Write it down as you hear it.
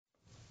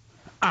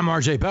I'm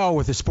RJ Bell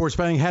with the sports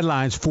betting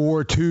headlines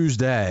for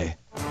Tuesday.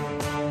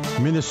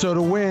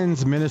 Minnesota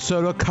wins,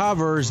 Minnesota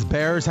covers,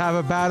 Bears have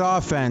a bad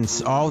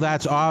offense. All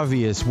that's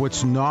obvious.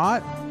 What's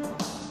not?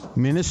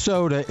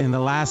 Minnesota in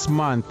the last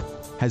month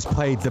has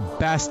played the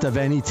best of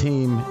any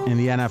team in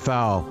the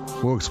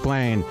NFL. We'll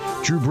explain.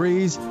 Drew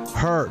Brees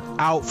hurt,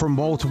 out for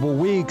multiple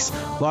weeks.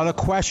 A lot of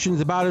questions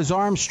about his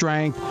arm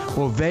strength.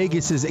 Well,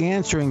 Vegas is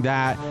answering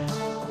that.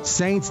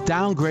 Saints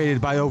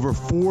downgraded by over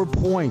 4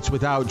 points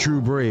without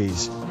Drew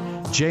Brees.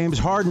 James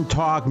Harden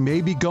talk,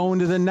 maybe going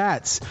to the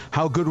Nets.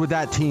 How good would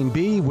that team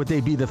be? Would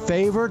they be the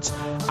favorites?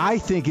 I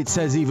think it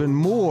says even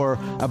more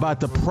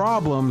about the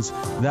problems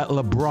that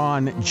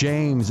LeBron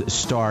James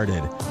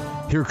started.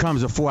 Here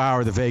comes a full hour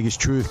of the Vegas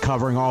Truth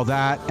covering all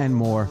that and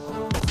more.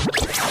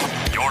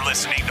 You're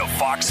listening to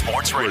Fox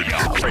Sports Radio.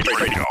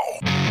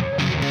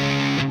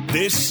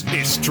 This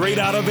is Straight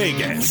Out of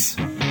Vegas.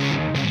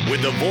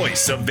 With the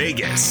voice of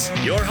Vegas,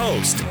 your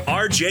host,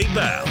 RJ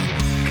Bell.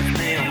 Give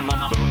me a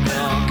number,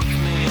 Bell. Give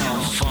me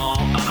a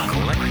song. I'm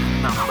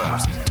collecting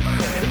numbers.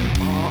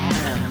 More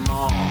and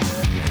more.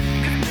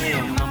 Give me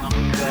a number,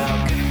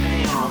 Bell. Give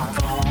me a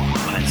phone.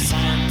 I'm a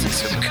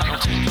scientist of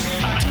counting.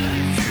 I'm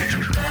the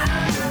future.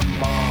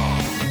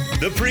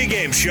 The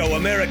pregame show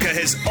America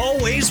has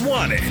always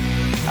wanted.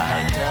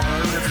 I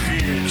tell the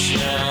future.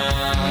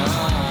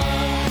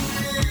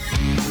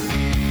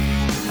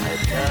 I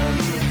tell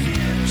the future.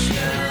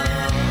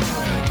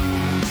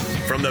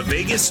 From the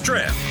Vegas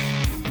Strip,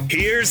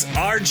 here's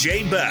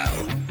RJ Bell.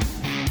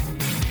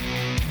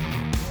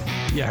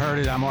 You heard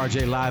it. I'm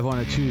RJ, live on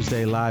a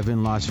Tuesday, live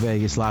in Las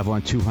Vegas, live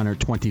on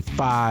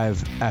 225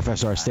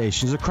 FSR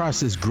stations across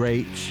this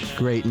great,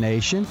 great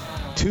nation.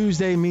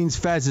 Tuesday means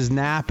Fez is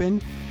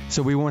napping,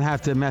 so we won't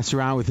have to mess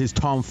around with his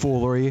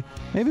tomfoolery.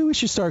 Maybe we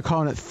should start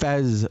calling it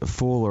Fez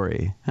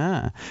foolery.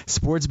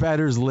 Sports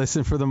bettors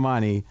listen for the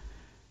money.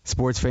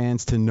 Sports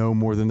fans to know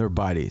more than their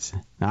buddies.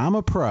 Now, I'm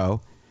a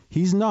pro.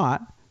 He's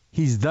not.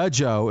 He's the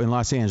Joe in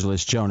Los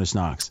Angeles, Jonas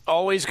Knox.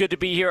 Always good to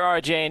be here,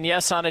 RJ. And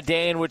yes, on a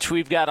day in which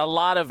we've got a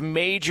lot of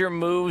major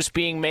moves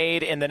being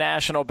made in the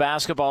National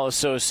Basketball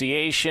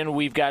Association.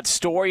 We've got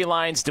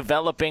storylines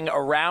developing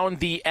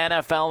around the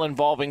NFL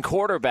involving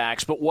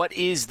quarterbacks. But what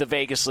is the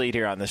Vegas lead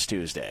here on this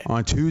Tuesday?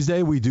 On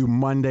Tuesday, we do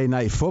Monday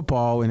Night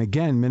Football. And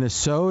again,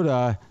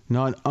 Minnesota,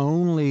 not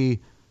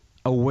only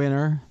a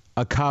winner,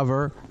 a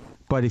cover,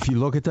 but if you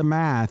look at the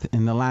math,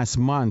 in the last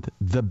month,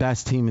 the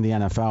best team in the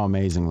NFL,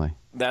 amazingly.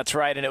 That's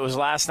right, and it was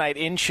last night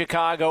in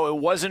Chicago.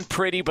 It wasn't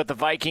pretty, but the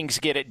Vikings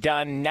get it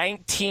done.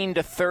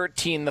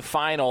 19-13 the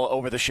final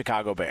over the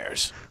Chicago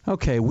Bears.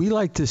 Okay, we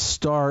like to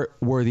start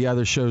where the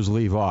other shows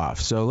leave off.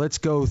 So let's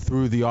go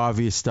through the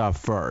obvious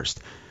stuff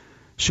first.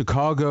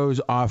 Chicago's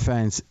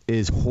offense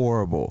is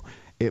horrible.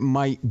 It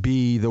might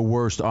be the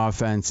worst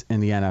offense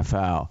in the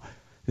NFL.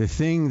 The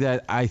thing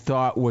that I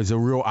thought was a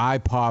real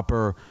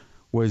eye-popper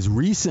was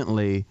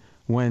recently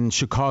when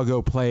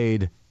Chicago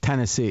played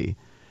Tennessee.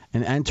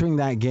 And entering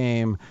that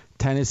game,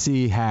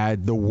 Tennessee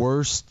had the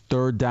worst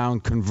third down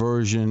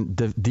conversion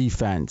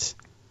defense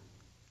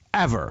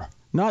ever.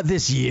 Not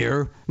this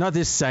year, not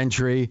this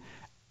century,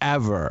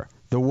 ever.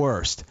 The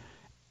worst.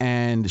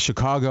 And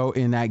Chicago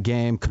in that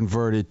game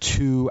converted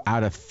 2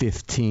 out of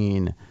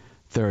 15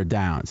 third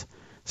downs.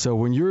 So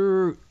when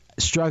you're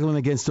struggling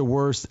against the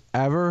worst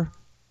ever,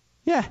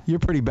 yeah, you're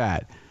pretty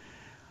bad.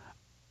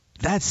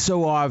 That's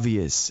so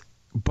obvious.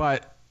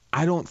 But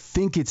I don't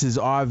think it's as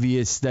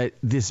obvious that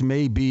this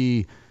may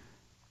be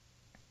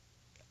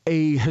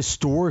a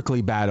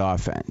historically bad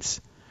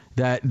offense,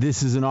 that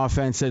this is an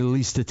offense that at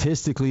least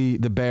statistically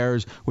the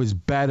Bears was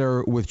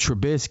better with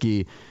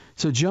Trubisky.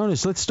 So,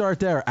 Jonas, let's start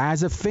there.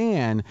 As a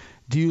fan,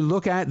 do you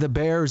look at the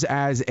Bears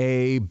as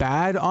a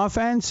bad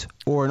offense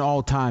or an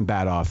all-time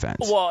bad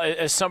offense? Well,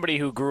 as somebody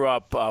who grew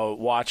up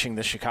watching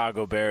the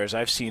Chicago Bears,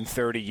 I've seen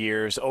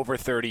over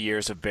 30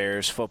 years of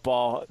Bears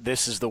football.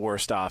 This is the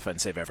worst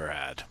offense they've ever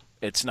had.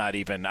 It's not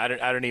even. I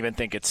don't even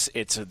think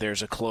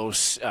there's a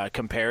close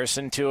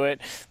comparison to it.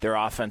 Their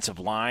offensive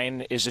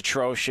line is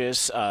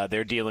atrocious.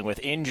 They're dealing with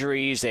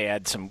injuries. They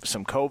had some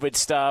COVID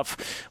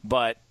stuff,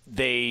 but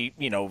they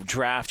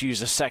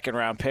use a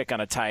second-round pick on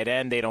a tight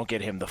end. They don't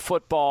get him the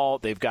football.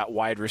 They've got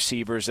wide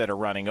receivers that are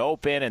running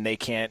open, and they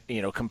can't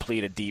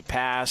complete a deep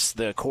pass.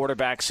 The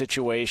quarterback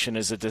situation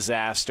is a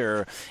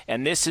disaster,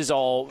 and this is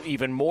all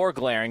even more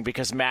glaring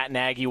because Matt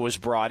Nagy was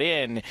brought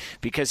in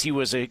because he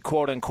was a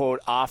quote-unquote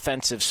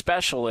offensive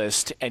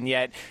specialist, and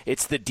yet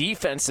it's the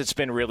defense that's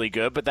been really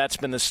good, but that's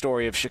been the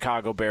story of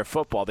Chicago Bear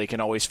football. They can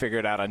always figure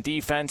it out on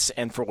defense,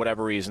 and for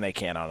whatever reason, they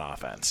can't on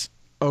offense.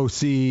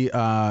 OC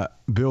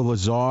Bill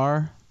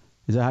Lazar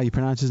Is that how you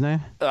pronounce his name?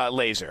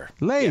 Laser.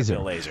 Laser. Yeah,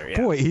 Bill Laser, yeah.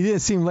 Boy, he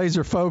didn't seem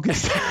laser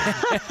focused.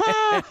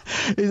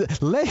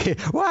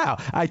 Wow.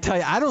 I tell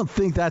you, I don't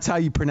think that's how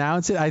you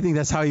pronounce it. I think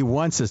that's how he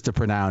wants us to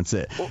pronounce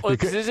it. Well,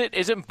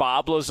 isn't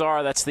Bob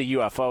Lazar, that's the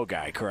UFO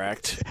guy,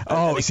 correct?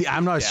 See,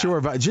 I'm not sure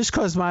about just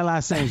because my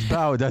last name's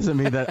Bow doesn't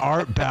mean that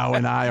Art Bow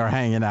and I are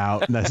hanging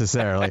out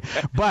necessarily.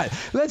 But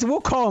we'll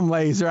call him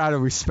Laser out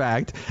of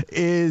respect.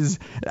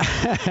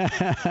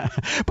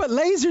 But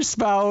Laser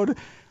spelled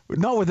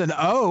not with an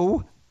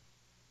O.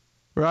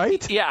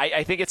 Right? Yeah,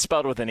 I think it's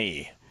spelled with an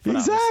E.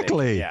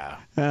 Exactly. Yeah.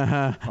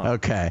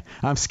 Okay.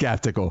 I'm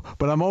skeptical.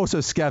 But I'm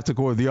also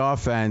skeptical of the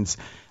offense.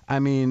 I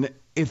mean,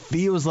 it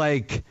feels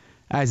like,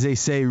 as they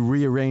say,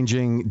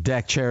 rearranging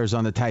deck chairs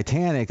on the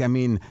Titanic. I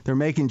mean, they're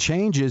making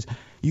changes.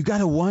 You got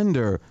to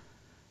wonder,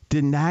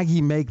 did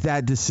Nagy make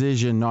that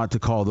decision not to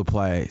call the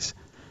plays?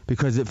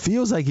 Because it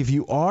feels like if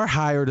you are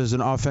hired as an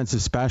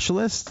offensive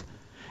specialist,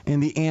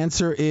 and the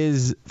answer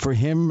is for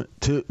him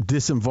to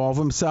disinvolve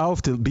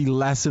himself, to be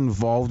less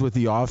involved with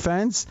the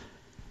offense,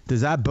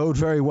 does that bode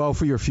very well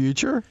for your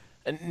future?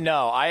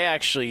 No, I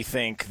actually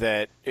think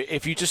that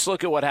if you just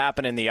look at what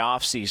happened in the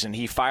offseason,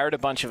 he fired a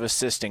bunch of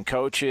assistant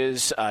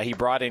coaches. He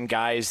brought in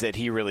guys that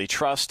he really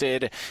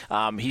trusted.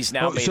 He's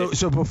now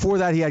so before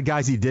that, he had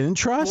guys he didn't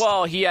trust?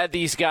 Well, he had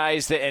these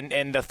guys that,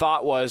 and the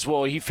thought was,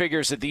 well, he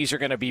figures that these are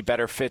going to be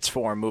better fits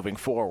for him moving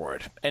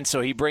forward. And so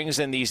he brings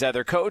in these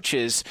other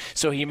coaches.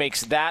 So he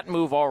makes that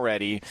move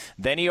already.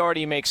 Then he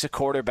already makes a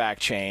quarterback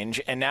change.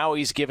 And now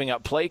he's giving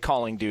up play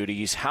calling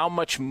duties. How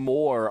much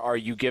more are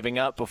you giving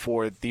up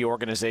before the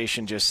organization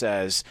just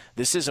says,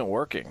 this isn't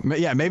working?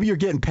 Yeah, maybe you're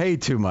getting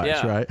paid too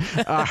much, right?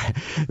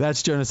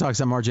 That's Jonas Hawks.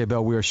 I'm RJ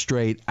Bell. We are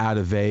straight out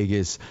of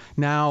Vegas.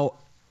 Now,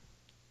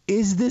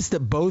 is this that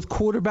both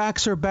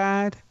quarterbacks are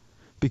bad?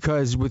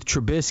 Because with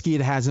Trubisky,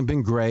 it hasn't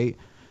been great.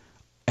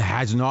 It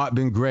has not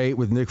been great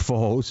with Nick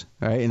Foles,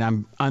 right? And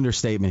I'm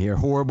understatement here.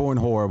 Horrible and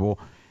horrible.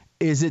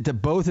 Is it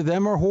that both of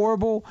them are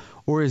horrible,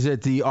 or is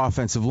it the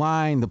offensive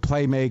line, the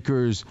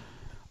playmakers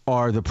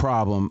are the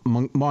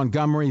problem?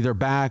 Montgomery, their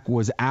back,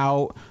 was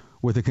out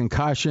with a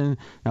concussion.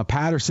 Now,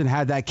 Patterson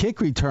had that kick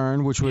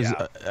return, which was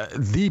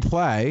the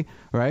play,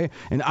 right?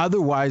 And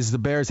otherwise, the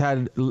Bears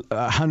had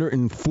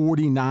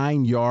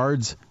 149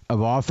 yards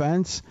of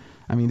offense.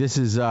 I mean, this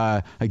is,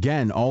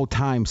 again,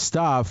 all-time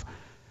stuff.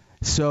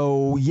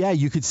 So, yeah,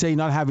 you could say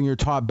not having your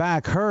top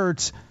back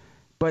hurts,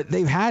 but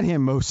they've had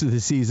him most of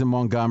the season,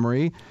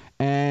 Montgomery,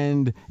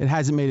 and it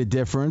hasn't made a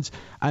difference.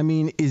 I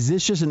mean, is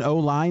this just an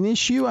O-line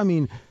issue? I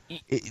mean,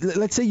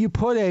 let's say you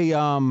put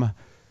a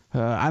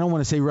I don't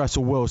want to say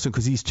Russell Wilson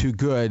because he's too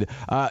good.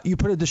 You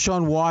put a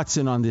Deshaun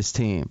Watson on this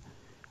team.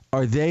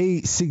 Are they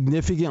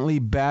significantly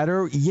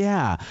better?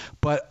 Yeah.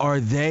 But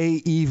are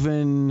they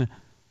even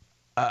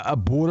a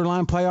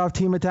borderline playoff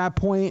team at that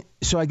point?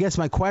 So I guess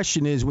my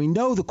question is, we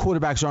know the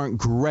quarterbacks aren't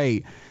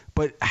great,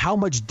 but how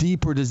much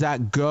deeper does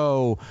that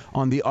go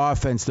on the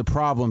offense, the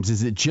problems?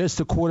 Is it just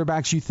the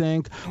quarterbacks, you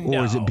think,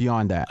 or is it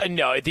beyond that?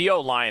 No, the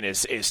O-line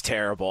is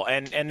terrible.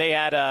 And they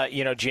had,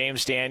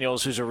 James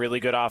Daniels, who's a really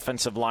good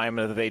offensive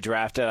lineman that they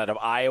drafted out of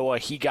Iowa.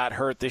 He got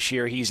hurt this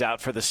year. He's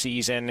out for the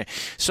season.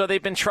 So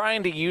they've been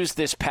trying to use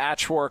this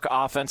patchwork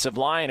offensive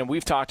line, and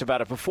we've talked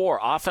about it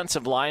before.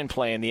 Offensive line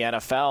play in the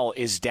NFL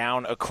is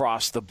down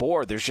across the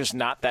board. There's just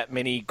not that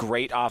many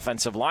great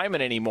offensive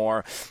linemen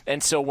anymore.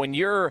 And so when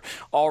you're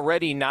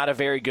already not a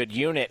very good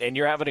unit and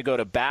you're having to go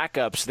to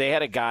backups, they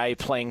had a guy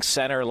playing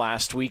center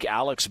last week,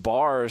 Alex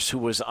Bars, who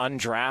was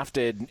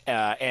undrafted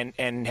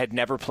and had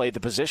never played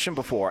the position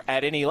before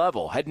at any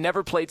level, had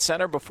never played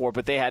center before,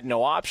 but they had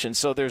no option.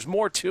 So there's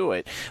more to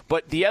it.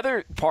 But the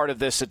other part of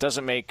this that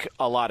doesn't make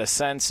a lot of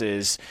sense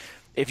is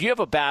if you have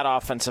a bad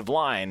offensive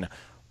line,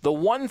 the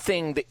one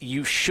thing that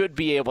you should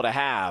be able to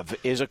have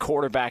is a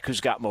quarterback who's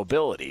got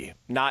mobility,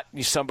 not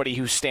somebody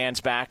who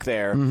stands back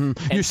there.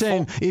 Mm-hmm. You're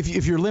saying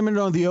if you're limited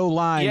on the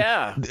O-line,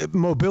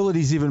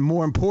 mobility is even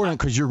more important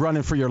because you're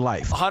running for your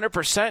life.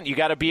 100%. You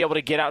got to be able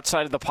to get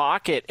outside of the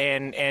pocket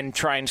and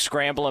try and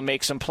scramble and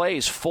make some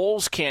plays.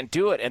 Foles can't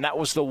do it, and that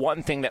was the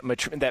one thing that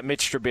Mitch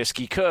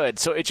Trubisky could.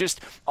 So it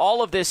just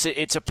all of this,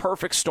 it's a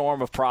perfect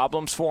storm of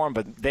problems for him,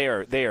 but they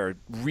are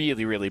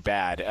really, really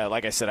bad.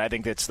 Like I said, I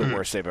think that's the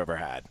worst they've ever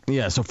had.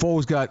 Yeah. So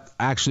Foles got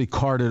actually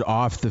carted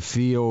off the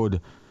field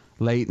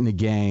late in the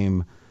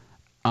game.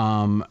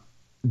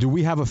 Do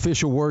we have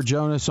official word,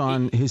 Jonas,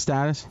 on his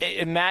status?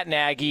 Matt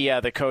Nagy,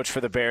 the coach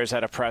for the Bears,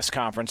 had a press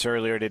conference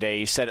earlier today.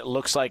 He said it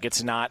looks like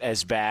it's not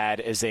as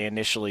bad as they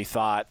initially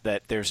thought,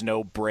 that there's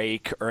no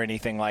break or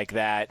anything like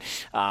that.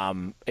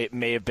 It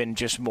may have been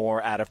just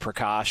more out of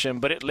precaution,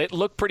 but it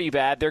looked pretty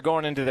bad. They're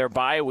going into their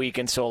bye week,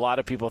 and so a lot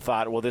of people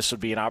thought, well, this would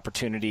be an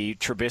opportunity.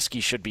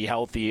 Trubisky should be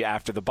healthy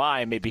after the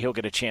bye. Maybe he'll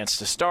get a chance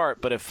to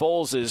start. But if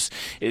Foles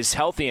is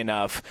healthy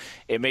enough,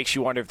 it makes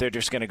you wonder if they're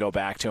just going to go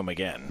back to him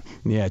again.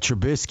 Yeah,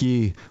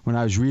 Trubisky, when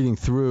I was reading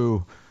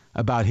through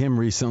about him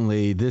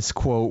recently, this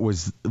quote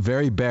was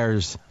very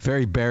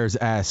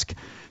Bears-esque.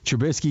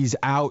 Trubisky's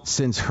out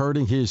since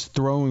hurting his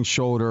throwing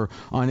shoulder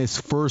on his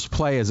first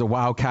play as a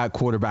Wildcat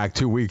quarterback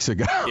 2 weeks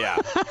ago. Yeah,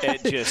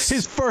 it just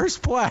his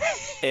first play.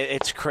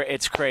 It's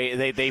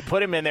crazy. They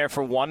put him in there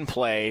for one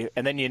play,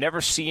 and then you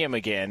never see him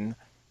again.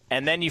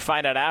 And then you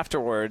find out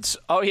afterwards,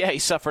 oh, yeah, he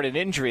suffered an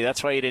injury.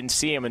 That's why you didn't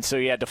see him. And so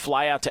he had to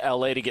fly out to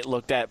L.A. to get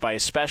looked at by a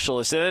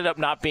specialist. It ended up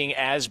not being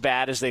as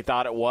bad as they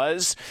thought it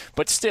was.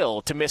 But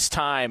still, to miss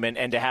time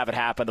and to have it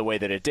happen the way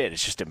that it did,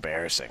 it's just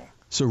embarrassing.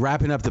 So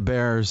wrapping up the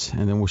Bears,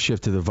 and then we'll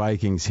shift to the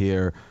Vikings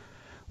here.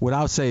 What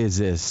I'll say is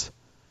this.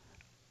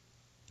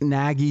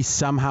 Nagy,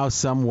 somehow,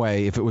 some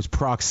way, if it was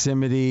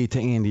proximity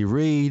to Andy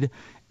Reid,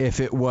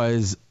 if it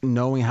was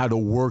knowing how to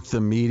work the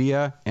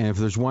media, and if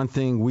there's one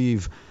thing we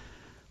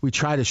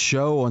try to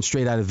show on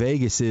Straight Out of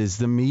Vegas is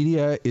the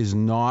media is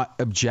not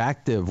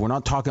objective. We're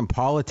not talking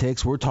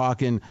politics. We're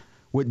talking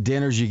what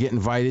dinners you get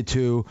invited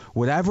to,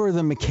 whatever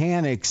the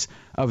mechanics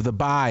of the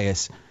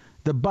bias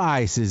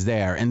is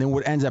there. And then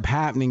what ends up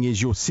happening is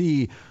you'll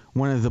see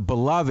one of the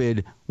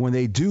beloved, when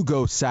they do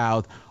go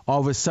south,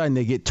 all of a sudden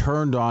they get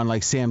turned on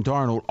like Sam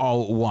Darnold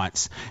all at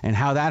once. And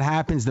how that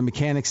happens, the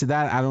mechanics of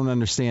that, I don't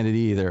understand it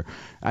either.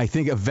 I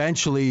think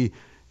eventually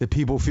the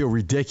people feel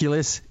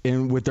ridiculous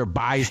with their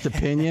biased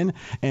opinion.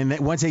 And that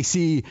once they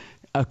see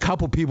a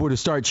couple people to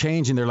start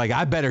changing, they're like,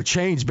 I better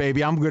change,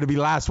 baby. I'm going to be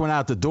last one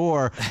out the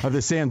door of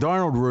the Sam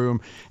Darnold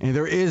room. And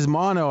there is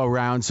mono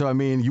around. So, I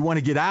mean, you want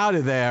to get out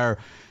of there.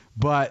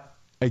 But,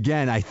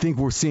 again, I think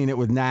we're seeing it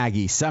with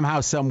Nagy. Somehow,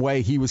 some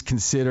way, he was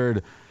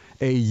considered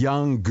a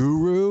young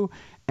guru.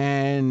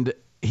 And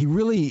he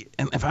really,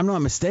 if I'm not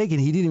mistaken,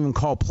 he didn't even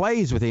call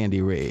plays with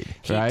Andy Reid.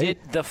 Right? He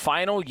did the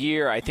final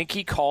year. I think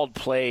he called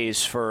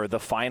plays for the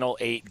final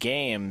 8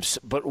 games.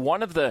 But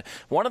one of the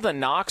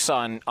knocks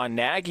on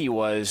Nagy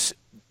was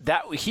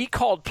that he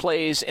called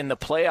plays in the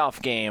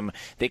playoff game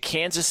that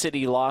Kansas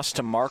City lost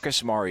to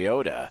Marcus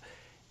Mariota.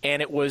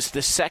 And it was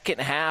the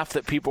second half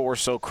that people were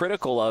so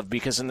critical of,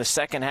 because in the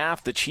second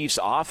half, the Chiefs'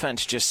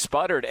 offense just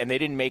sputtered and they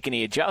didn't make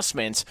any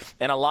adjustments.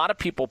 And a lot of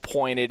people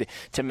pointed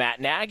to Matt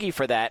Nagy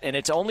for that, and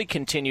it's only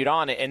continued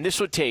on. And this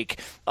would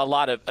take a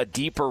lot of a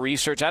deeper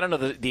research. I don't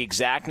know the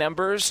exact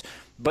numbers,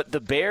 but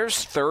the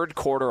Bears' third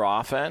quarter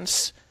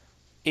offense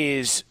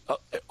is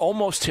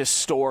almost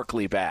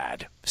historically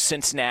bad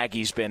since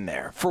Nagy's been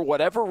there. For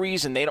whatever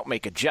reason, they don't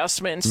make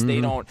adjustments. Mm-hmm.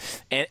 They don't,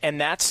 and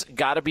that's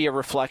got to be a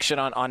reflection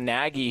on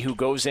Nagy, who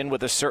goes in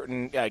with a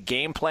certain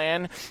game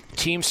plan.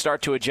 Teams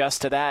start to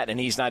adjust to that, and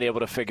he's not able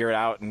to figure it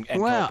out and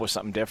come up with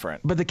something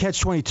different. But the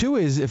catch-22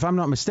 is, if I'm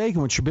not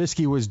mistaken, when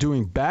Trubisky was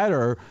doing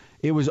better,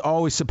 it was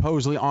always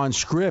supposedly on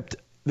script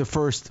the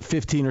first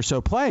 15 or so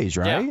plays,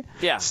 right?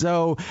 Yeah.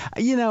 So,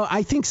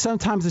 I think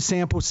sometimes the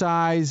sample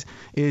size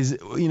is,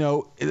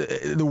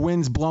 the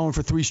wind's blown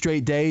for 3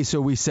 straight days, so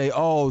we say,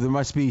 oh, there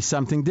must be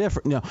something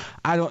different. No,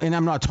 I don't, and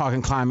I'm not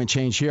talking climate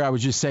change here. I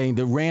was just saying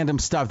the random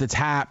stuff that's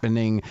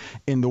happening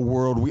in the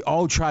world. We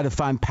all try to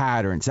find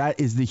patterns.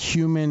 That is the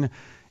human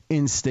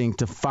instinct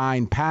to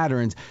find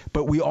patterns,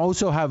 but we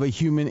also have a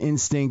human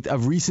instinct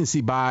of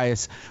recency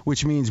bias,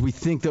 which means we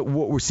think that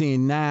what we're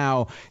seeing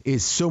now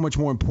is so much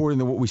more important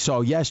than what we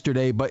saw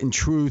yesterday. But in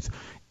truth,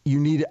 you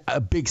need a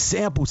big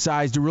sample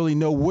size to really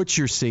know what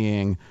you're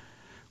seeing.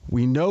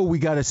 We know we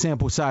got a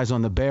sample size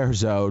on the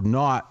Bears, though,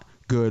 not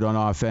good on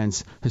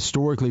offense,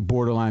 historically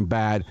borderline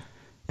bad.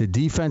 The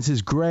defense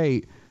is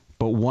great,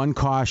 but one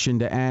caution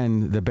to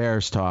end the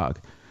Bears talk.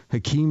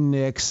 Hakeem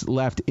Nicks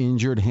left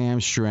injured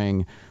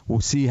hamstring.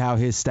 We'll see how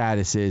his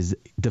status is.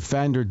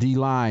 Defender,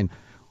 D-line,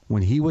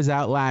 when he was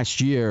out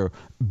last year,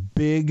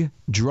 big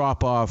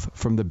drop-off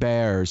from the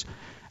Bears.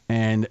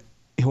 And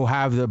he'll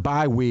have the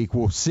bye week.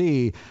 We'll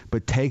see.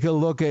 But take a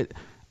look at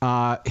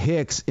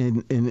Hicks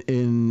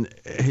in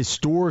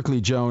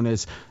historically,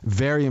 Jonas,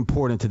 very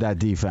important to that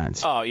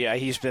defense. Oh, yeah,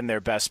 he's been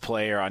their best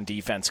player on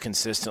defense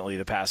consistently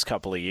the past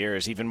couple of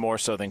years, even more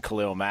so than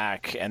Khalil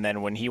Mack. And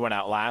then when he went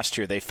out last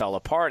year, they fell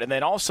apart. And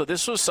then also,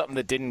 this was something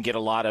that didn't get a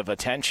lot of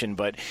attention,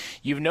 but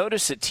you've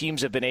noticed that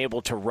teams have been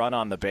able to run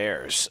on the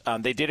Bears.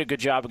 They did a good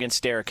job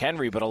against Derrick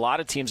Henry, but a lot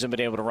of teams have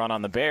been able to run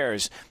on the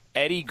Bears.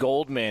 Eddie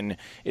Goldman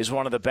is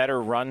one of the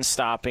better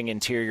run-stopping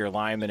interior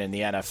linemen in the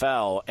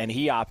NFL, and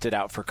he opted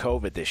out for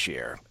COVID this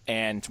year.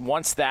 And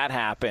once that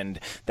happened,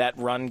 that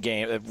run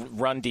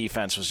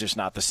defense was just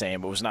not the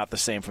same. It was not the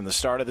same from the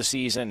start of the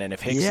season. And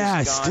if Hicks is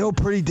gone, still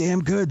pretty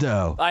damn good,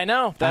 though. I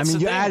know.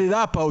 You add it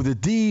up. The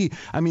D.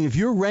 If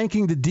you're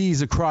ranking the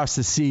Ds across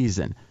the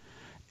season,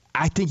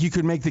 I think you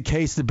could make the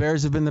case the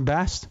Bears have been the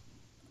best.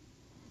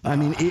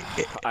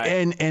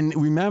 And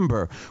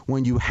remember,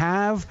 when you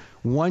have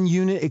one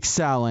unit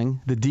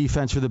excelling, the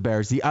defense for the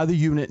Bears, the other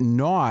unit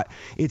not,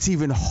 it's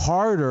even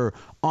harder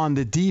on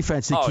the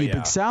defense to keep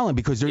excelling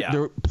because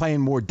they're playing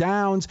more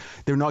downs,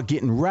 they're not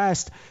getting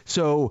rest.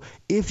 So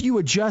if you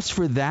adjust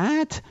for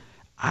that,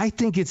 I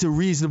think it's a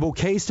reasonable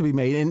case to be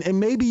made. And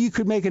maybe you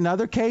could make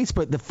another case,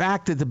 but the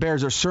fact that the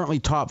Bears are certainly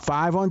top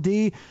 5 on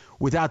D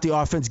without the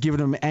offense giving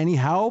them any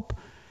help,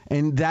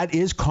 and that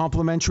is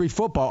complementary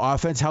football.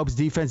 Offense helps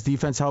defense,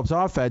 defense helps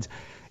offense.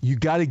 You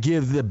got to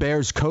give the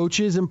Bears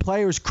coaches and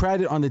players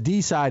credit on the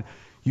D side.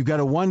 You got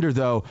to wonder,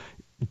 though,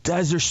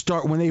 does there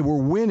start when they were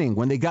winning,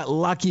 when they got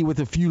lucky with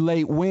a few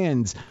late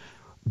wins,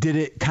 did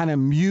it kind of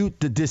mute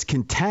the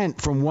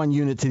discontent from one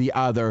unit to the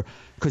other?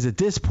 Because at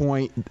this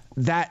point,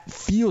 that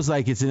feels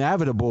like it's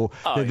inevitable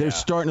that they're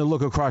starting to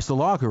look across the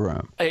locker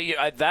room.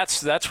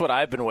 That's what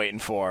I've been waiting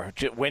for.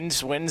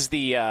 When's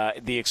the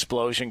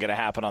explosion going to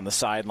happen on the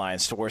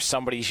sidelines to where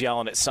somebody's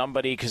yelling at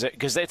somebody?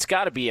 Because it's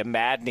got to be a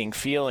maddening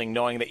feeling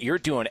knowing that you're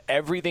doing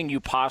everything you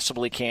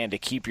possibly can to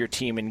keep your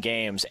team in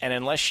games, and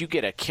unless you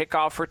get a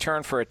kickoff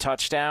return for a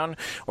touchdown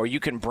or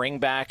you can bring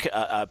back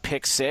a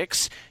pick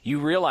six, you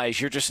realize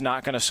you're just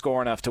not going to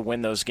score enough to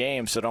win those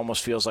games. So it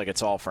almost feels like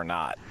it's all for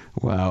naught.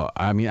 Well,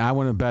 I mean, I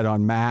want to bet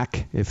on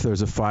Mac if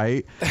there's a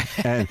fight.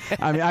 And,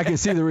 I mean, I can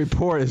see the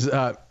report is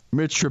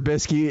Mitch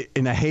Trubisky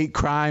in a hate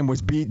crime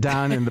was beat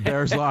down in the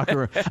Bears locker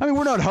room. I mean,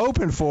 we're not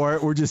hoping for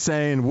it. We're just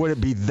saying, would it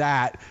be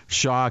that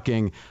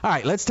shocking? All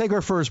right, let's take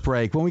our first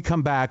break. When we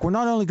come back, we're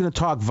not only going to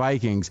talk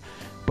Vikings,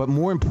 but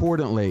more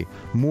importantly,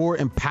 more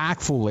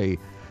impactfully,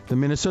 the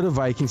Minnesota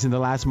Vikings in the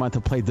last month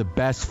have played the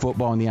best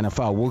football in the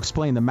NFL. We'll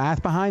explain the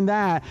math behind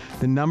that,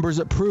 the numbers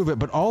that prove it,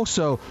 but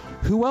also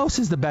who else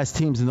is the best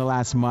teams in the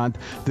last month.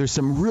 There's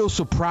some real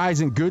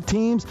surprising good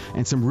teams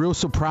and some real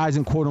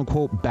surprising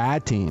quote-unquote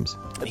bad teams.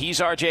 He's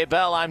RJ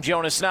Bell. I'm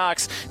Jonas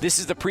Knox. This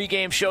is the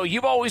pregame show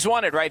you've always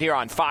wanted right here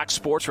on Fox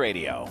Sports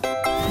Radio.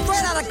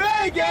 Straight out of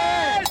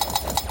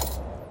Vegas!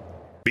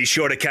 Be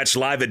sure to catch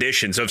live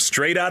editions of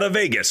Straight Outta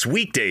Vegas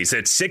weekdays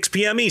at 6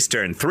 p.m.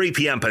 Eastern, 3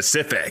 p.m.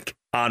 Pacific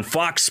on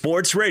Fox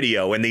Sports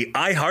Radio and the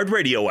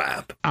iHeartRadio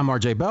app. I'm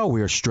RJ Bell.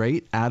 We are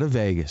Straight Outta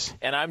Vegas.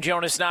 And I'm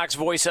Jonas Knox,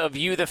 voice of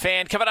You, the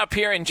Fan. Coming up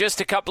here in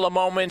just a couple of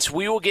moments,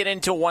 we will get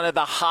into one of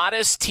the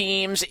hottest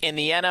teams in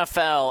the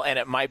NFL, and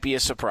it might be a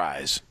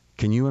surprise.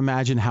 Can you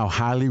imagine how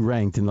highly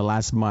ranked in the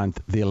last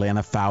month the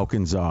Atlanta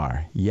Falcons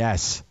are?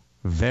 Yes,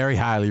 very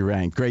highly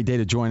ranked. Great day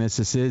to join us.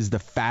 This is the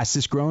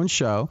fastest growing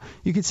show.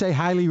 You could say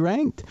highly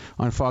ranked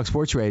on Fox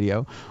Sports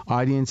Radio.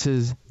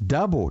 Audiences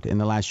doubled in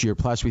the last year.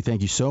 Plus, we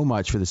thank you so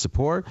much for the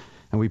support,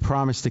 and we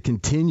promise to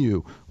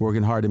continue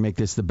working hard to make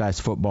this the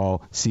best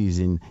football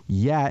season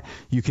yet.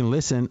 You can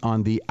listen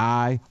on the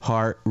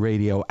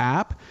iHeartRadio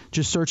app.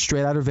 Just search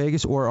Straight Outta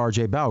Vegas or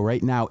RJ Bell.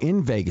 Right now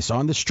in Vegas,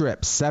 on the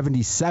Strip,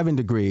 77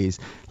 degrees.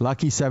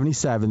 Lucky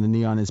 77. The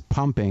neon is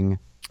pumping.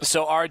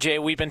 So,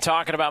 RJ, we've been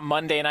talking about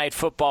Monday Night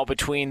Football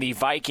between the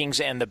Vikings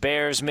and the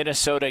Bears.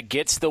 Minnesota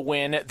gets the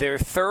win. They're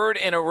third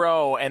in a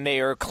row, and they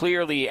are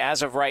clearly,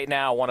 as of right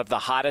now, one of the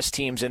hottest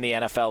teams in the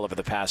NFL over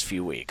the past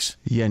few weeks.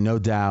 Yeah, no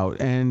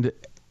doubt. And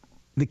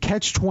the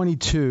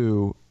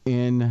catch-22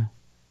 in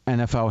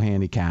NFL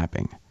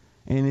handicapping,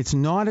 and it's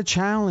not a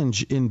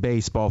challenge in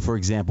baseball, for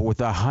example, with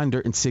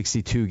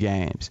 162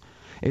 games.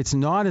 It's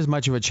not as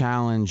much of a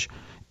challenge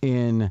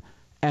in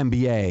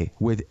NBA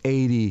with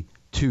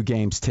 82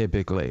 games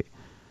typically.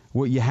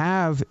 What you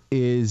have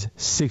is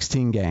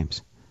 16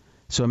 games.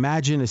 So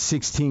imagine a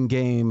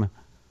 16-game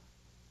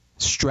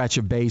stretch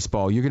of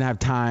baseball. You're going to have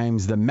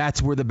times the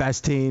Mets were the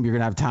best team. You're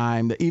going to have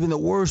time that even the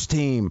worst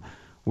team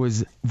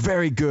was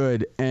very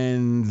good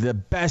and the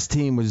best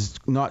team was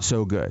not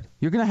so good.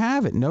 You're going to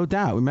have it, no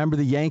doubt. Remember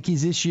the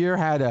Yankees this year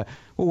had an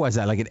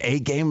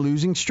 8-game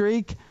losing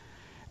streak?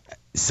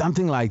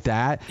 Something like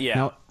that. Yeah.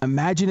 Now,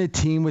 imagine a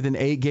team with an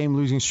 8-game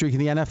losing streak in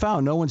the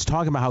NFL. No one's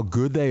talking about how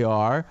good they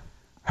are,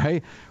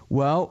 right?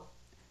 Well,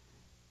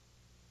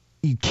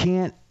 you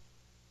can't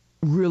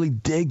really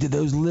dig to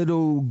those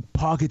little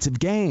pockets of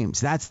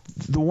games. That's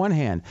the one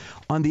hand.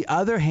 On the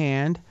other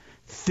hand,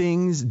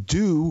 things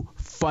do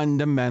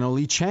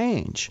fundamentally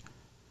change.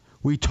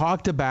 We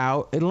talked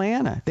about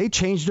Atlanta. They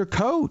changed their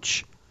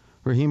coach.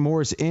 Raheem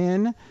Morris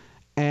in,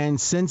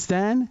 and since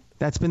then,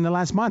 that's been the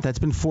last month. That's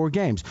been 4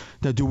 games.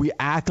 Now, do we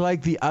act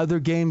like the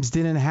other games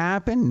didn't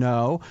happen?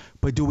 No.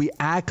 But do we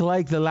act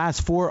like the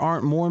last 4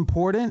 aren't more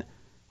important?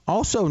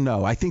 Also,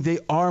 no. I think they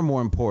are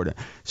more important.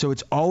 So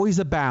it's always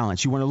a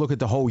balance. You want to look at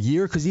the whole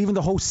year because even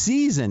the whole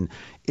season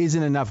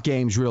isn't enough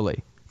games,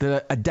 really.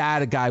 A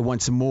data guy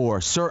wants more,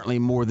 certainly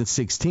more than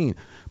 16.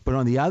 But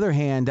on the other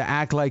hand, to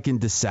act like in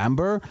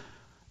December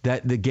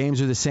that the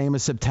games are the same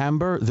as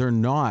September, they're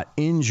not.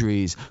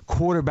 Injuries,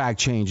 quarterback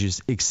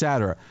changes,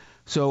 etc.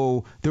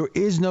 So there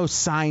is no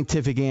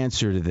scientific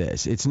answer to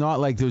this. It's not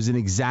like there's an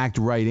exact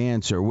right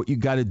answer. What you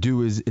got to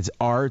do is it's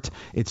art.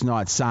 It's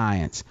not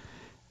science.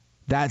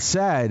 That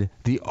said,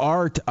 the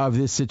art of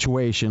this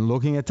situation,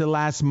 looking at the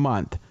last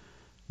month.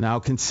 Now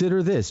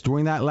consider this.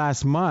 During that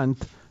last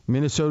month,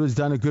 Minnesota's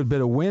done a good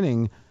bit of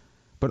winning,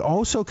 but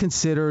also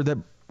consider that,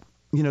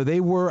 they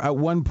were at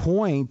one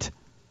point,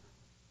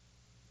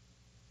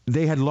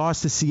 they had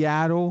lost to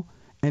Seattle,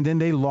 and then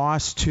they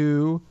lost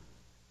to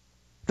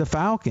the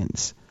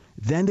Falcons.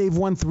 Then they've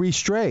won 3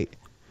 straight.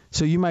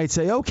 So you might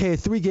say, okay, a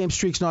 3-game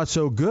streak's not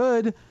so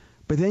good.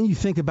 But then you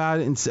think about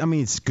it, and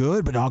it's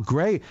good, but not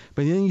great.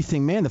 But then you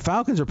think, man, the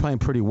Falcons are playing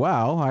pretty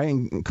well. All right,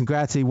 and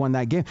congrats, they won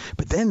that game.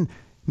 But then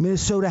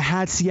Minnesota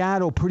had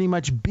Seattle pretty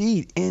much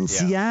beat in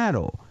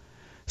Seattle.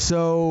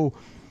 So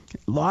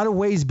a lot of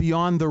ways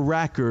beyond the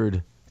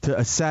record to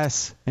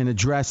assess and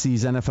address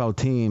these NFL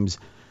teams.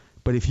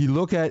 But if you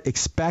look at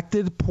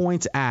expected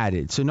points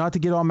added, so not to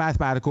get all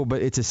mathematical,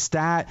 but it's a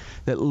stat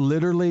that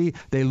literally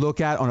they look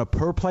at on a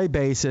per-play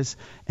basis,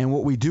 and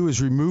what we do is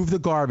remove the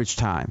garbage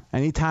time.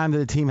 Anytime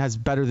that a team has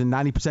better than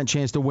 90%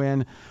 chance to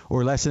win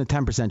or less than a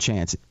 10%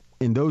 chance,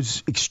 in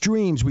those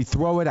extremes, we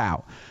throw it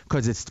out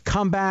because it's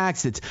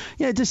comebacks.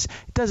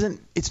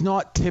 It's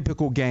not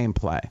typical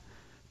gameplay.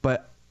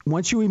 But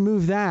once you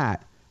remove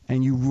that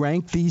and you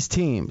rank these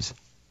teams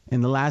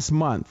in the last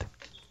month,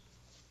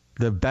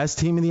 the best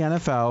team in the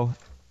NFL,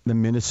 the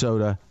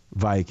Minnesota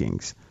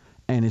Vikings.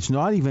 And it's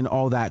not even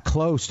all that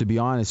close, to be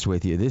honest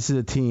with you. This is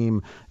a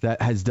team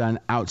that has done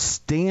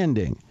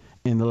outstanding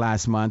in the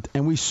last month.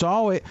 And we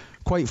saw it,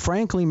 quite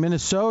frankly,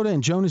 Minnesota,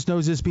 and Jonas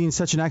knows this being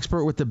such an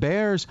expert with the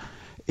Bears,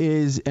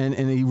 and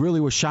he really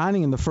was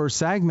shining in the first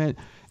segment,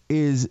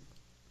 is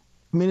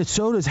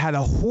Minnesota's had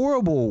a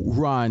horrible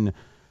run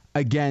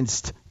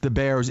against the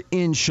Bears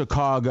in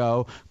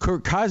Chicago.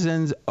 Kirk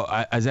Cousins,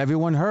 as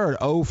everyone heard,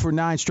 0 for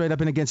 9 straight up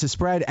and against the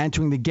spread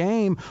entering the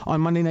game on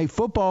Monday Night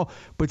Football.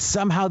 But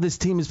somehow this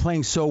team is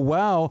playing so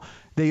well,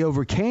 they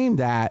overcame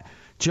that.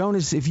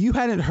 Jonas, if you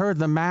hadn't heard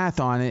the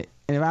math on it,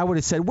 and if I would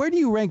have said, where do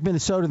you rank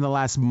Minnesota in the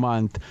last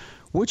month,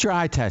 what's your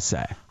eye test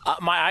say?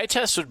 My eye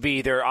test would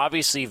be they're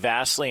obviously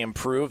vastly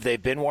improved.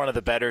 They've been one of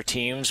the better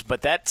teams,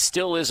 but that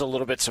still is a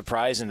little bit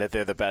surprising that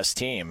they're the best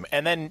team.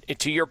 And then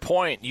to your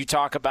point, you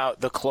talk about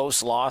the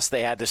close loss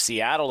they had to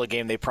Seattle, a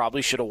game they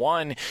probably should have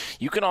won.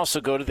 You can also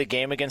go to the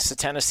game against the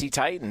Tennessee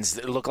Titans.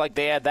 It looked like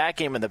they had that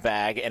game in the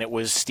bag, and it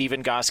was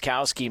Steven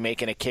Gostkowski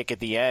making a kick at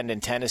the end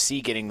and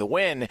Tennessee getting the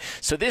win.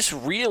 So this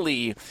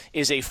really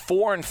is a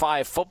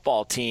 4-5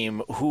 football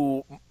team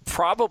who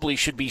probably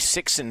should be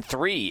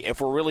 6-3 if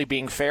we're really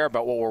being fair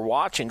about what we're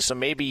watching. So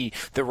maybe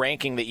the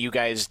ranking that you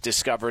guys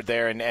discovered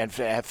there and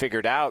have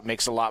figured out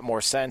makes a lot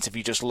more sense if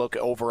you just look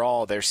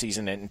overall their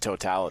season in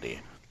totality.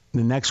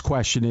 The next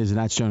question is, and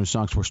that's Jonas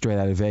Knoxville straight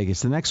out of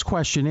Vegas. The next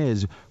question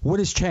is, what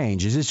has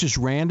changed? Is this just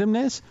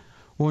randomness?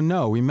 Well,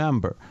 no.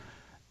 Remember,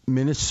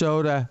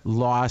 Minnesota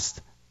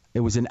lost.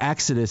 It was an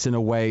exodus in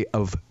a way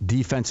of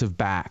defensive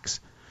backs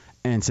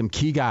and some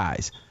key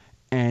guys.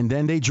 And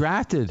then they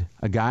drafted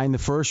a guy in the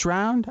first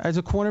round as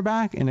a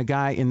cornerback and a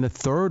guy in the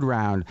third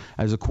round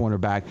as a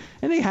cornerback.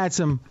 And they had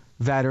some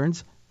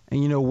veterans.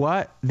 And you know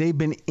what? They've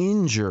been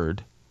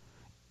injured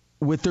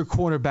with their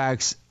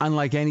cornerbacks,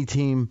 unlike any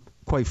team,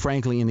 quite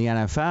frankly, in the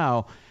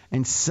NFL.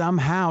 And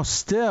somehow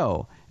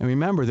still, and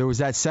remember, there was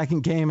that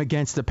second game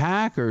against the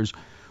Packers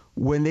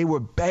when they were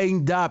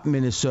banged up,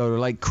 Minnesota,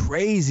 like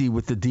crazy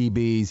with the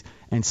DBs,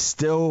 and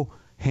still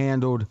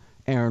handled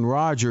Aaron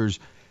Rodgers.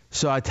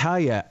 So I tell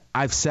you,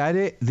 I've said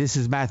it, this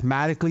is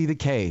mathematically the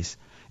case,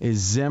 is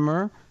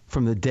Zimmer,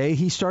 from the day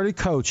he started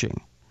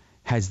coaching,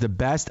 has the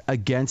best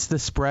against the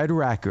spread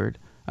record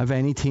of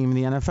any team in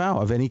the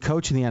NFL, of any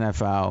coach in the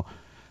NFL,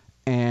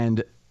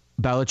 and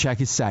Belichick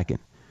is second.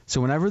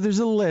 So whenever there's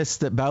a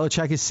list that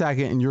Belichick is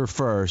second and you're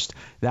first,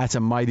 that's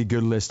a mighty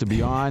good list to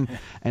be on.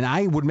 And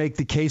I would make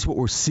the case what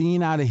we're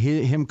seeing out of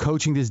him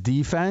coaching this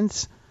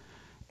defense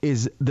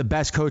is the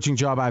best coaching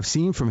job I've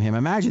seen from him.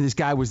 Imagine this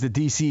guy was the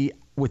DC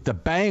with the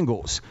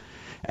Bengals.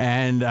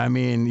 And, I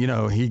mean, you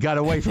know, he got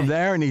away from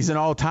there, and he's an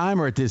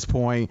all-timer at this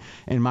point,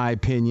 in my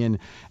opinion,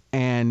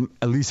 and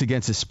at least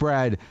against the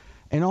spread.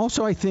 And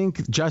also, I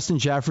think Justin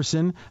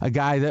Jefferson, a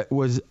guy that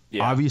was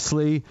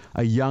obviously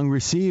a young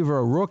receiver,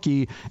 a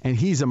rookie, and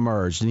he's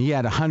emerged. And he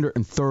had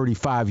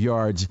 135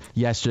 yards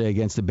yesterday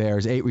against the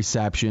Bears, 8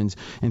 receptions.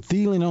 And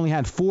Thielen only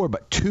had 4,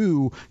 but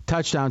 2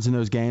 touchdowns in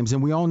those games.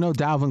 And we all know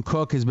Dalvin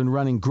Cook has been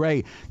running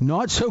great.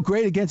 Not so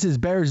great against his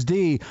Bears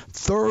D.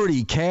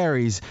 30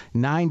 carries,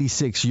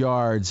 96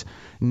 yards.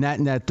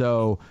 Net,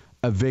 though,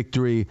 a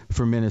victory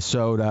for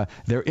Minnesota.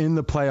 They're in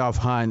the playoff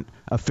hunt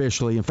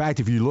officially. In fact,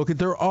 if you look at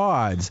their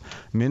odds,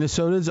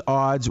 Minnesota's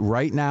odds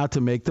right now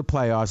to make the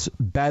playoffs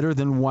better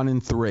than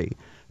 1-3.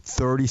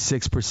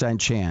 36%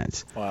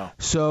 chance. Wow.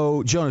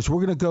 So, Jonas,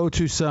 we're going to go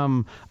to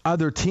some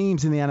other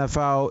teams in the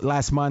NFL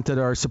last month that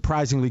are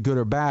surprisingly good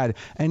or bad.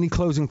 Any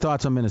closing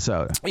thoughts on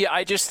Minnesota? Yeah,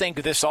 I just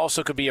think this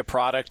also could be a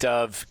product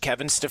of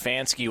Kevin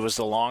Stefanski was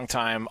the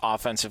longtime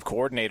offensive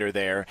coordinator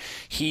there.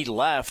 He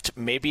left.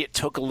 Maybe it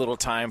took a little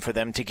time for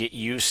them to get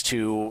used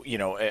to, you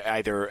know,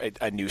 either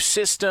a new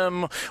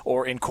system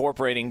or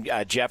incorporating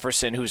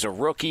Jefferson, who's a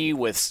rookie,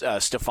 with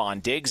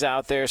Stephon Diggs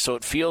out there. So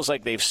it feels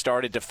like they've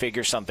started to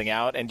figure something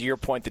out. And to your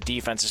point, the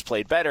defense has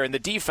played better, and the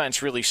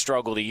defense really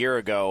struggled a year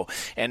ago.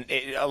 And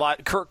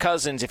Kirk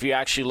Cousins, if you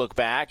actually look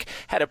back,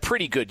 had a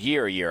pretty good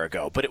year a year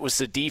ago, but it was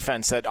the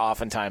defense that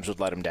oftentimes would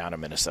let him down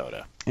in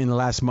Minnesota. In the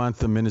last month,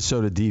 the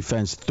Minnesota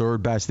defense,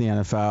 third best in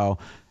the NFL,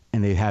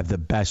 and they have the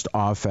best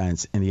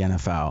offense in the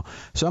NFL.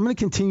 So I'm going to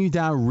continue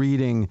down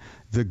reading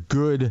the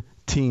good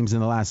teams in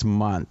the last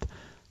month.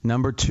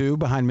 Number 2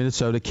 behind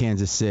Minnesota,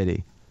 Kansas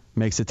City.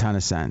 Makes a ton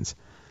of sense.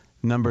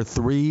 Number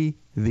 3,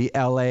 the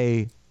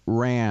LA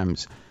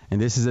Rams. And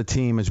this is a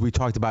team, as we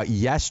talked about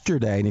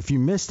yesterday, and if you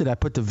missed it, I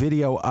put the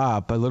video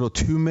up, a little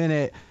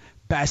 2-minute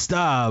best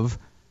of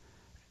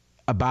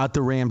about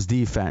the Rams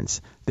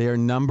defense. They are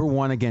number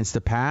 1 against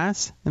the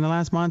pass in the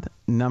last month,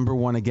 number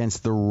 1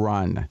 against the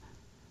run.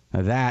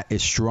 Now that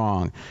is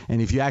strong.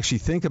 And if you actually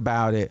think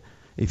about it,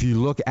 if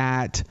you look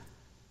at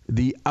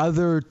the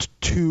other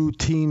 2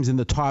 teams in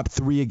the top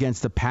 3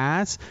 against the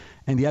pass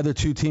and the other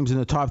 2 teams in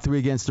the top 3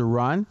 against the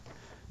run,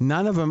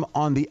 none of them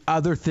on the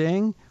other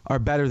thing are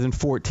better than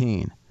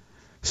 14.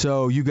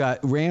 So you got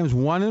Rams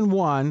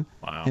 1-1,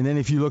 wow. And then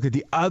if you look at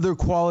the other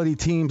quality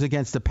teams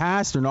against the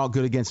pass, they're not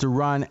good against the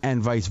run,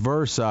 and vice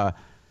versa.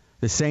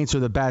 The Saints are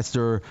the best,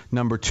 are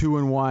number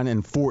 2-1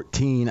 and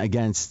 14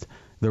 against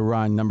the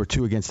run, number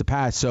 2 against the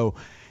pass. So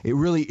it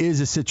really is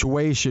a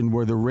situation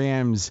where the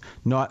Rams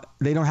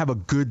they don't have a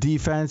good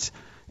defense.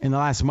 In the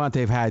last month,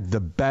 they've had the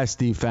best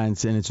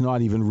defense, and it's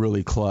not even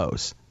really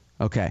close.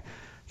 Okay,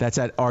 that's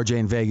at RJ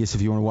in Vegas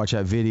if you want to watch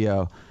that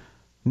video.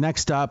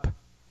 Next up,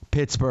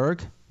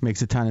 Pittsburgh.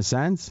 Makes a ton of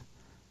sense.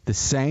 The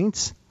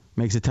Saints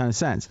makes a ton of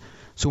sense.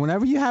 So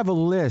whenever you have a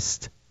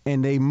list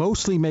and they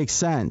mostly make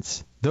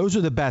sense, those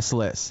are the best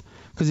lists.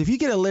 Because if you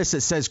get a list that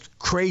says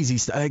crazy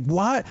stuff, like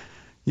what?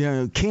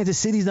 Kansas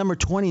City's number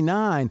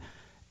 29,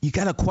 you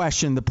got to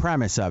question the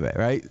premise of it,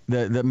 right?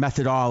 The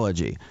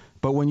methodology.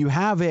 But when you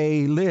have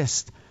a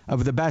list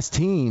of the best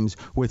teams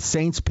with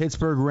Saints,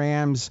 Pittsburgh,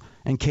 Rams,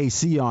 and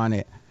KC on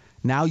it,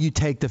 now you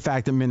take the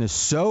fact that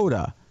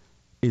Minnesota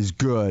is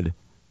good,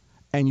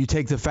 and you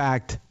take the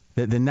fact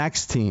that the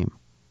next team,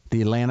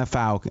 the Atlanta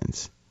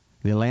Falcons,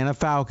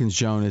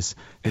 Jonas,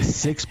 the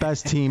 6th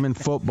best team in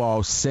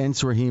football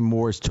since Raheem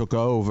Morris took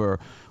over.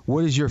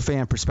 What does your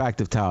fan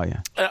perspective tell you?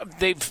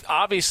 They've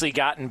obviously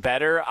gotten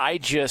better. I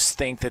just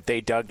think that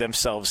they dug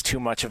themselves too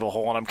much of a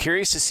hole, and I'm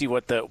curious to see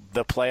what the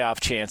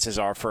playoff chances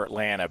are for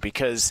Atlanta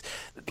because,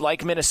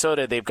 like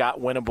Minnesota, they've got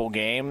winnable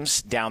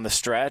games down the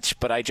stretch,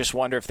 but I just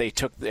wonder if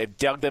they've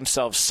dug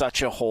themselves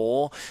such a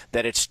hole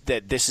that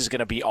this is going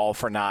to be all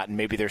for naught, and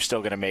maybe they're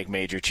still going to make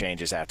major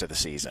changes after the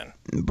season.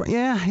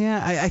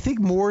 Yeah. I think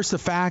more is the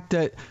fact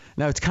that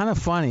now it's kind of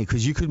funny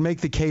because you could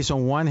make the case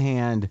on one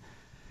hand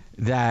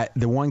that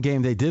the one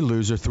game they did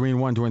lose, or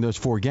 3-1 during those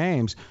 4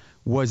 games,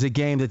 was a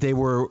game that they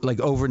were like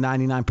over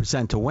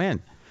 99% to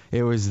win.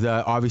 It was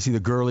obviously the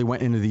Gurley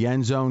went into the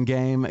end zone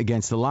game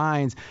against the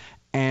Lions,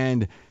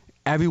 and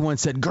everyone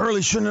said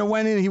Gurley shouldn't have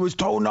went in. He was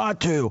told not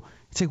to.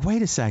 It's like,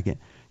 wait a second.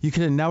 You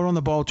could have knelt on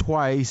the ball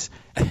twice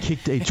and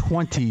kicked a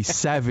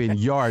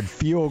 27-yard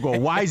field goal.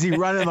 Why is he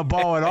running the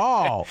ball at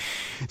all?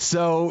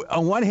 So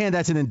on one hand,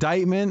 that's an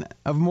indictment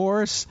of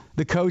Morris,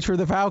 the coach for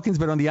the Falcons,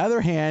 but on the other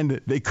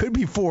hand, they could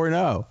be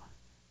 4-0.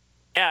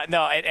 Yeah,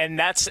 no, and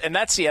that's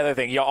the other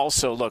thing. You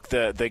also look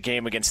the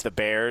game against the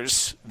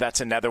Bears. That's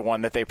another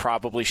one that they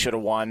probably should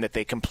have won that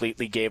they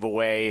completely gave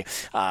away.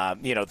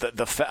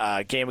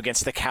 The game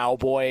against the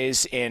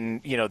Cowboys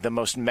in the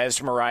most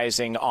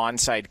mesmerizing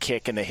onside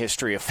kick in the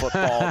history of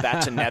football.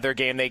 That's another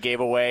game they gave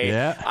away.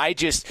 Yeah. I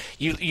just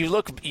you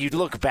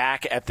look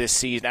back at this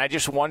season. I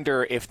just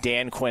wonder if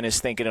Dan Quinn is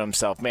thinking to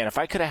himself, man, if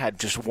I could have had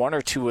just 1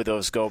 or 2 of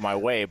those go my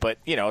way. But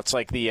it's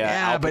like the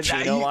Al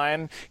Pacino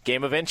line,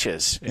 game of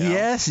inches.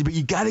 Yes, but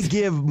you got to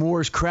give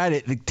Morris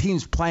credit. The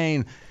team's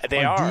playing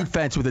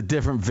defense with a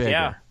different vigor.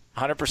 Yeah,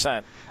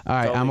 100%. All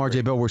right, I'm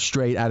RJ Bill. We're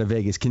straight out of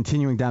Vegas.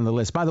 Continuing down the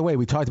list. By the way,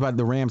 we talked about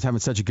the Rams having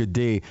such a good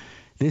D.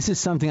 This is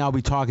something I'll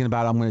be talking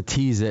about. I'm going to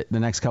tease it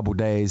the next couple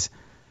days.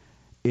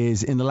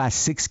 Is in the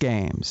last 6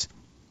 games,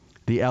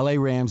 the LA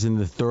Rams in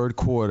the third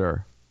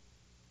quarter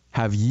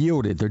have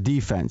yielded their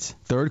defense,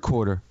 third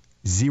quarter,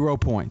 0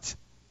 points.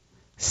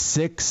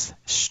 6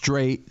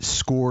 straight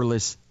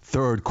scoreless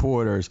third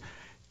quarters.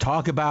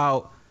 Talk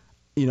about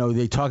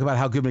they talk about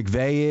how good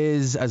McVay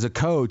is as a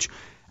coach.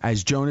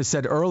 As Jonas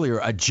said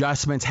earlier,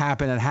 adjustments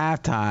happen at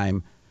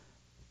halftime.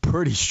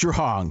 Pretty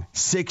strong.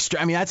 6.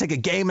 I mean, that's like a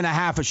game and a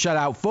half of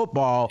shutout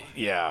football.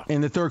 Yeah.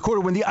 In the third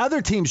quarter when the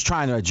other team's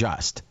trying to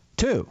adjust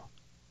too.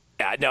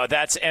 Yeah, no,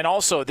 and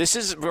also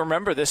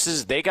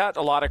they got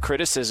a lot of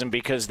criticism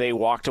because they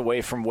walked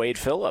away from Wade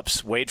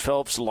Phillips. Wade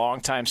Phillips,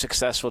 longtime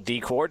successful D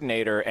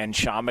coordinator, and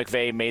Sean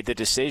McVay made the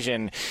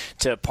decision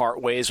to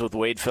part ways with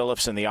Wade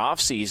Phillips in the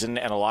offseason,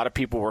 and a lot of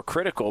people were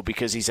critical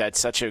because he's had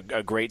such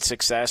a great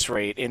success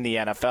rate in the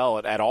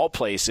NFL at all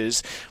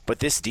places, but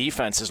this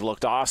defense has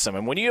looked awesome.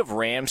 And when you have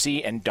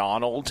Ramsey and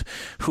Donald,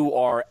 who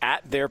are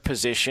at their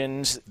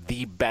positions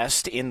the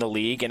best in the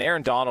league, and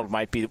Aaron Donald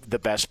might be the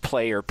best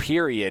player,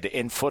 period,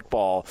 in football,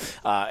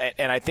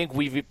 and I think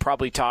we've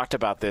probably talked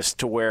about this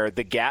to where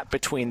the gap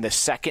between the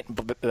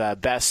second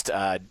best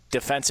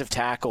defensive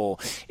tackle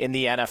in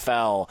the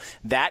NFL,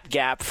 that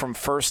gap from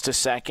first to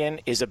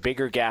second is a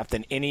bigger gap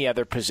than any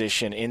other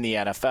position in the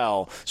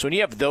NFL. So when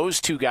you have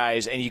those 2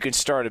 guys and you can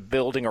start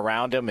building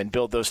around them and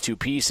build those 2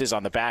 pieces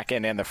on the back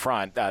end and the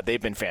front, they've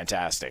been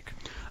fantastic.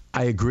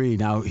 I agree.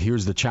 Now,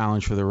 here's the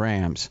challenge for the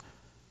Rams.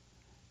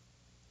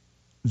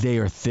 They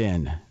are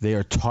thin. They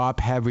are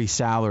top-heavy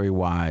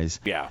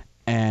salary-wise. Yeah.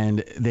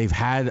 And they've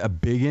had a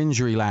big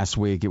injury last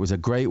week. It was a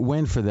great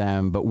win for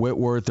them, but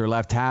Whitworth, their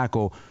left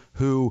tackle,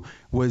 who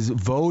was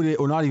voted,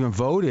 or not even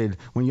voted,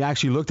 when you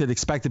actually looked at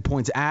expected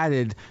points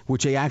added,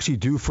 which they actually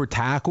do for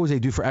tackles, they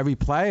do for every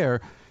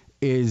player,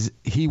 is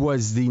he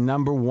was the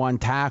number one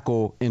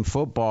tackle in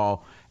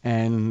football,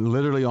 and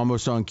literally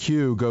almost on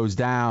cue goes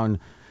down.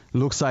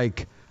 Looks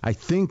like, I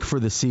think for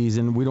the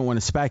season, we don't want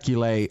to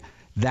speculate,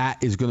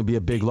 that is going to be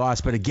a big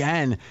loss. But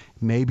again,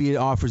 maybe it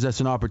offers us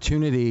an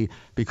opportunity,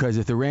 because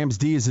if the Rams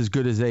D is as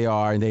good as they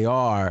are, and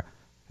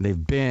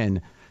they've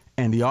been,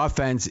 and the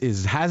offense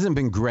hasn't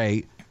been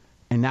great,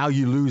 and now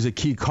you lose a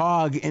key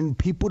cog, and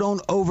people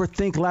don't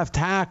overthink left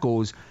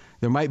tackles,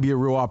 there might be a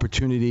real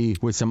opportunity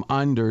with some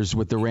unders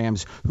with the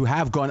Rams, who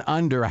have gone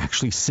under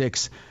actually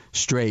 6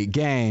 straight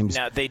games.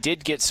 Now, they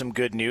did get some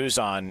good news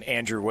on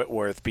Andrew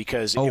Whitworth,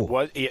 because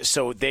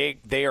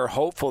they are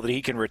hopeful that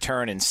he can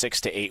return in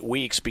 6 to 8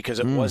 weeks, because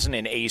it wasn't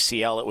an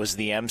ACL, it was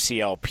the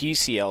MCL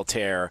PCL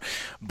tear.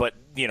 But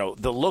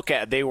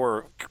they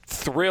were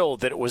thrilled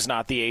that it was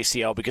not the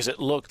ACL, because it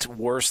looked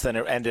worse than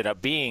it ended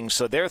up being.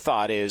 So their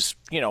thought is,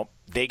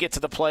 they get to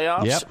the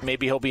playoffs, yep,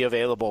 maybe he'll be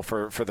available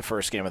for the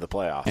first game of the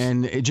playoffs.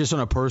 And just on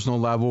a personal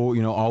level,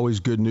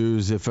 always good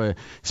news,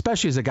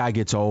 especially as a guy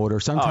gets older.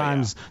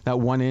 Sometimes that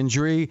one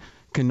injury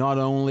can not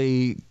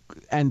only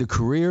end a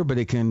career, but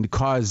it can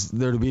cause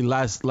there to be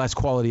less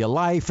quality of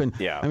life. And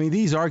I mean,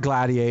 these are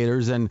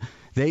gladiators, and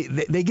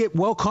they get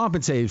well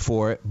compensated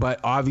for it. But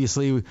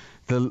obviously,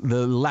 the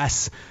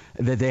less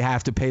that they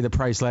have to pay the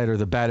price later,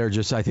 the better,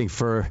 just I think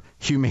for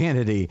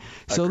humanity.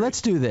 So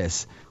let's do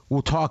this.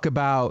 We'll talk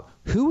about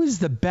who is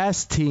the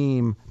best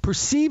team,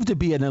 perceived to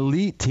be an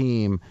elite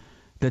team,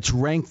 that's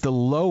ranked the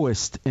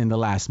lowest in the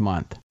last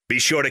month. Be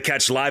sure to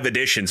catch live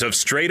editions of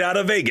Straight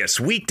Outta Vegas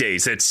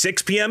weekdays at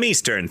 6 p.m.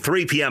 Eastern,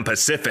 3 p.m.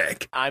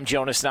 Pacific. I'm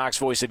Jonas Knox,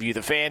 voice of You,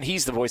 the fan.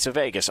 He's the voice of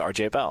Vegas,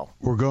 RJ Bell.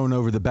 We're going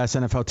over the best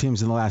NFL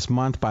teams in the last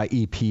month by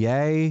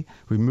EPA,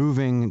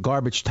 removing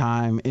garbage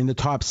time. In the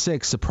top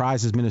 6,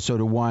 surprises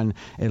Minnesota 1,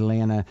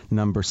 Atlanta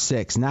number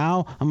 6.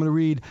 Now I'm going to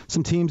read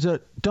some teams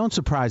that don't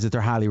surprise that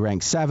they're highly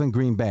ranked. 7,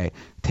 Green Bay,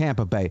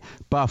 Tampa Bay,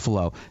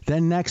 Buffalo.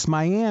 Then next,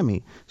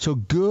 Miami. So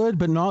good,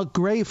 but not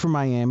great for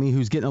Miami,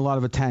 who's getting a lot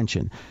of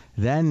attention.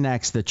 Then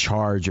next, the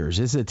Chargers.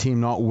 This is a team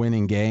not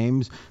winning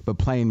games, but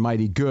playing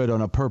mighty good on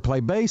a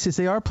per-play basis.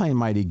 They are playing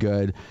mighty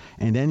good.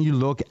 And then you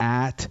look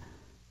at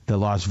the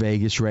Las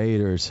Vegas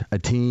Raiders, a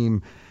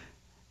team,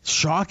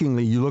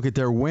 shockingly, you look at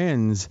their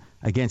wins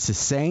against the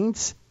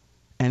Saints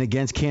and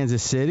against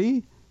Kansas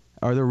City.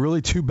 Are there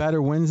really 2 better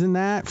wins than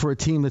that for a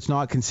team that's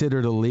not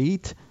considered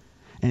elite?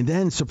 And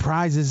then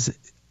surprises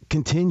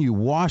continue.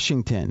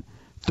 Washington,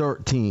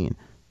 13.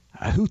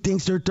 Who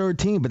thinks they're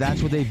 13? But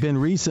that's what they've been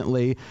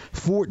recently.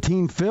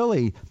 14,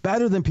 Philly,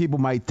 better than people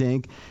might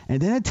think.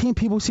 And then a team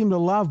people seem to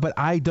love, but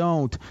I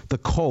don't, the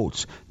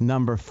Colts,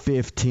 number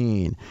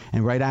 15.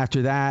 And right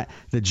after that,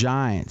 the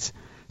Giants.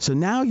 So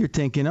now you're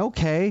thinking,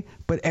 okay,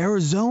 but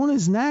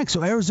Arizona's next.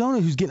 So Arizona,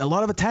 who's getting a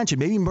lot of attention,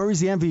 maybe Murray's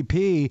the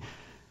MVP.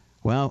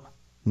 Well,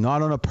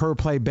 not on a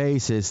per-play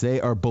basis. They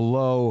are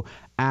below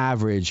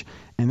average.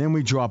 And then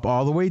we drop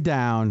all the way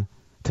down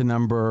to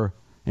number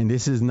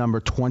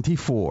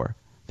 24.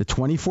 The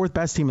 24th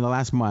best team in the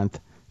last month,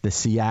 the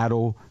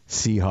Seattle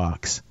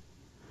Seahawks.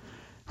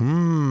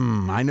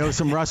 I know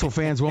some Russell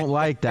fans won't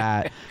like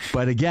that.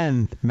 But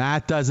again,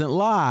 math doesn't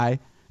lie.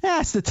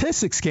 Yeah,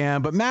 statistics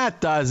can, but math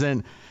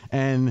doesn't.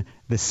 And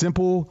the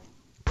simple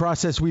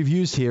process we've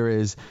used here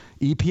is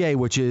EPA,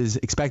 which is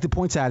expected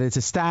points added. It's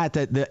a stat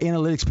that the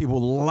analytics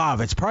people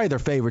love. It's probably their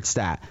favorite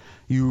stat.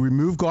 You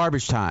remove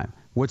garbage time.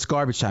 What's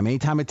garbage time?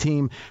 Anytime a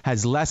team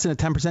has less than a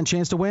 10%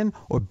 chance to win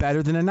or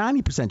better than a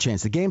 90%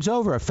 chance, the game's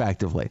over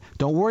effectively.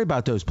 Don't worry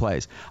about those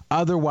plays.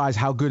 Otherwise,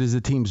 how good has the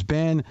team's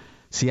been?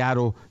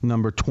 Seattle,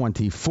 number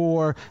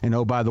 24. And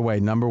oh, by the way,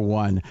 number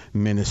 1,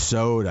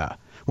 Minnesota.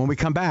 When we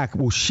come back,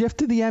 we'll shift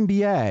to the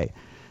NBA.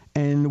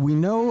 And we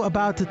know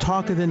about the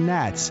talk of the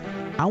Nets.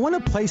 I want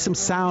to play some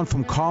sound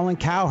from Colin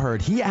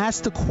Cowherd. He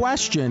asked a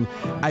question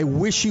I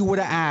wish he would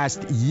have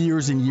asked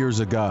years and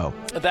years ago.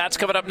 That's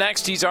coming up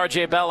next. He's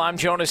RJ Bell. I'm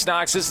Jonas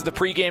Knox. This is the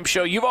pregame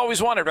show you've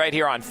always wanted right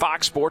here on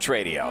Fox Sports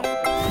Radio.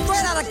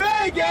 Straight out of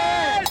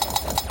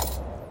Vegas!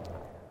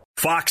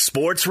 Fox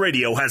Sports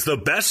Radio has the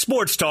best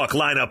sports talk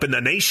lineup in the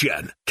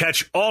nation.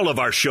 Catch all of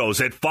our shows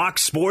at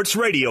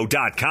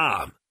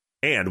foxsportsradio.com.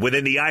 And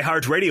within the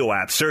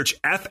iHeartRadio app, search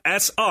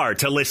FSR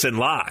to listen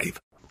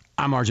live.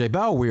 I'm RJ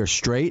Bell. We are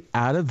straight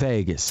out of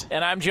Vegas.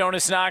 And I'm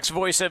Jonas Knox,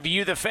 voice of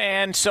You, the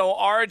fan. So,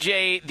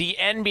 RJ, the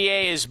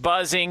NBA is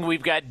buzzing.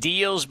 We've got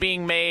deals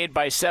being made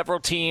by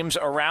several teams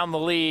around the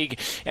league.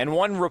 And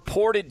one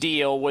reported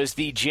deal was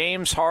the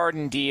James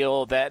Harden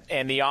deal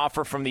and the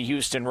offer from the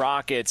Houston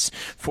Rockets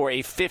for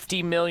a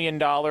 $50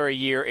 million a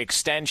year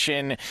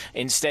extension.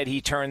 Instead,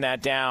 he turned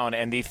that down.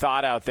 And the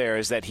thought out there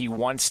is that he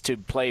wants to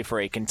play for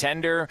a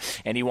contender,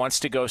 and he wants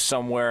to go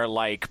somewhere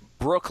like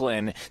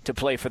Brooklyn to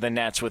play for the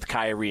Nets with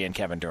Kyrie and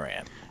Kevin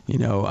Durant.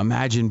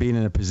 Imagine being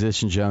in a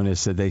position,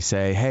 Jonas, that they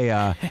say,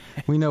 hey,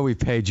 we know we've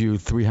paid you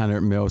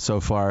 $300 million so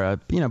far,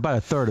 about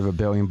a third of $1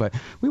 billion, but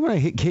we want to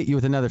hit you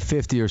with another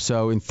 50 or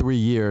so in 3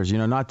 years,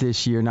 not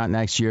this year, not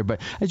next year,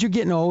 but as you're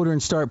getting older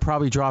and start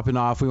probably dropping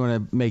off, we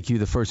want to make you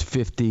the first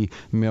 $50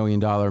 million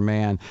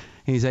man.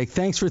 And he's like,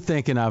 thanks for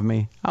thinking of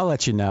me. I'll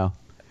let you know.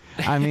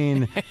 I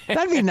mean,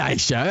 that'd be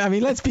nice, Joe. I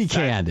mean, let's be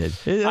candid.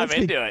 I'm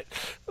into it.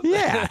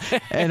 Yeah.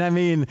 And I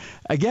mean,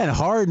 again,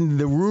 Harden,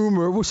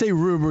 we'll say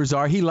rumors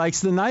are he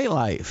likes the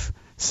nightlife.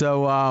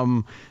 So,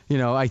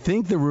 I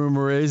think the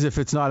rumor is, if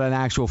it's not an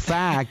actual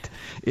fact,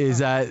 is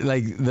that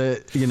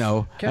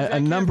a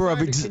number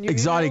of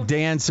exotic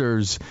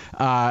dancers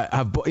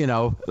have,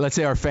 let's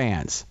say, are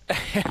fans.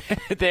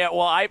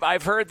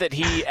 I've heard that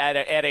he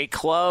at a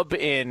club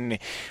in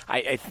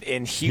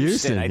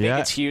Houston. I think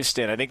it's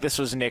Houston. I think this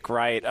was Nick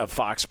Wright of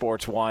Fox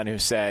Sports 1 who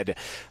said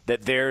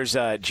that there's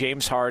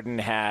James Harden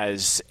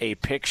has a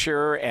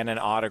picture and an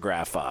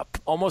autograph up,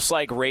 almost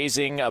like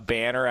raising a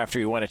banner after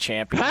he won a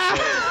championship.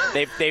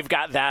 They've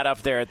got that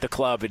up there at the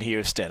club in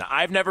Houston.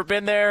 I've never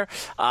been there,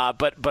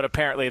 but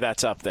apparently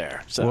that's up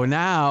there. So. Well,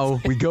 now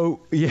we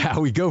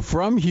go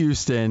from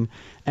Houston,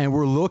 and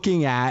we're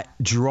looking at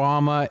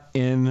drama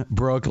in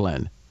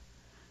Brooklyn.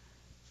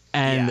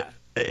 And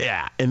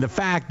and the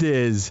fact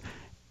is,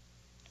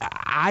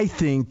 I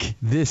think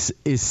this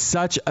is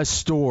such a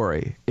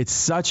story. It's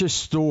such a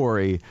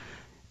story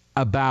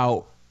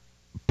about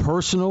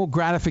personal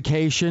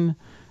gratification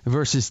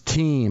versus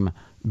team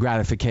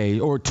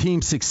gratification or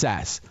team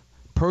success.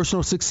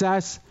 Personal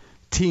success,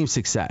 team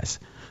success.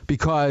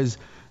 Because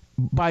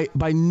by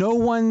no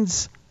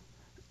one's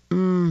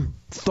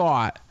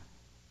thought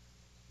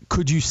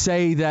could you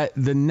say that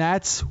the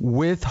Nets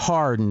with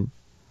Harden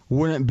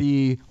wouldn't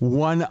be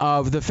one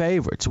of the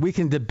favorites. We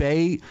can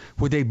debate,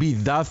 would they be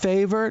the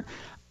favorite?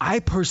 I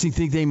personally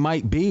think they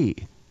might be.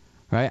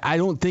 Right? I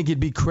don't think it'd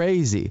be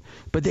crazy.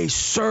 But they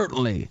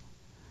certainly,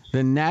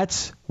 the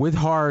Nets with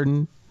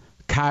Harden,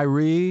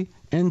 Kyrie,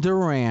 and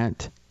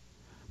Durant,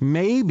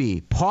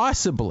 maybe,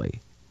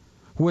 possibly,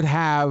 would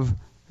have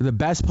the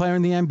best player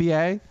in the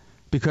NBA,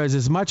 because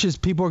as much as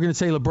people are going to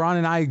say LeBron,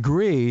 and I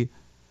agree,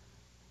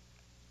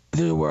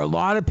 there were a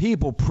lot of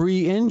people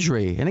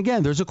pre-injury, and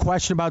again, there's a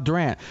question about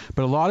Durant,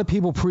 but a lot of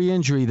people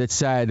pre-injury that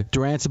said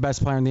Durant's the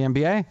best player in the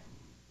NBA,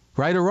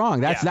 right or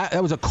wrong.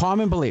 That was a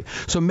common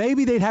belief. So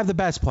maybe they'd have the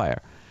best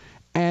player.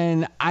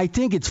 And I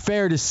think it's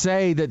fair to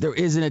say that there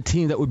isn't a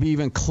team that would be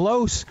even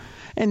close.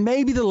 And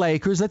maybe the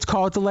Lakers, let's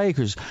call it the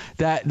Lakers,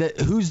 that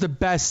who's the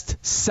best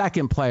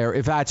second player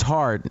if that's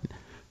Harden,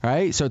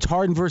 right? So it's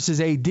Harden versus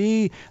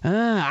AD.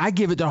 I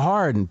give it to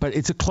Harden, but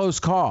it's a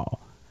close call.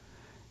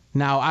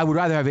 Now, I would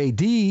rather have AD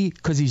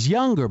because he's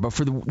younger, but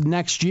for the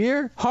next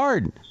year,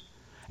 Harden.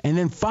 And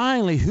then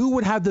finally, who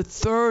would have the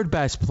third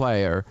best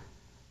player?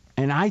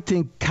 And I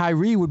think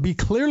Kyrie would be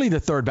clearly the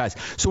third best.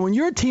 So when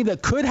you're a team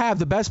that could have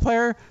the best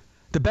player,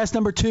 the best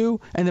number 2,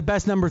 and the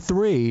best number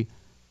 3,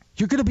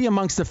 you're going to be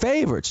amongst the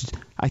favorites.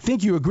 I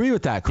think you agree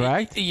with that,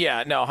 correct?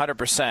 Yeah, no,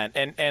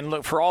 100%. And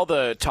look, for all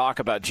the talk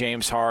about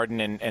James Harden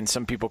and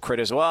some people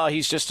criticize, well,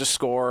 he's just a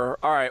scorer.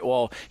 All right,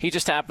 well, he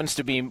just happens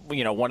to be,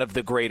 one of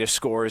the greatest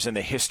scorers in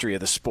the history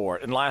of the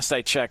sport. And last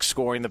I checked,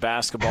 scoring the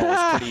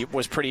basketball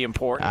was pretty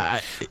important.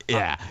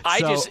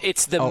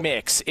 It's the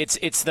mix.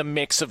 It's the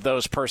mix of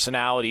those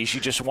personalities.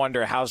 You just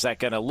wonder, how's that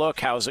going to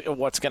look?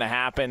 What's going to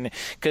happen?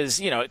 Because,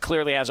 it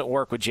clearly hasn't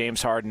worked with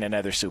James Harden and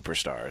other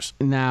superstars.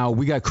 Now,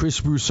 we got Chris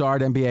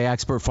Broussard, NBA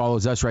expert,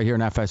 follows us right here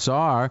in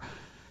FSR,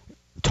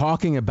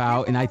 talking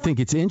about, and I think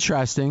it's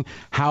interesting,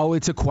 how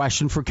it's a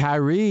question for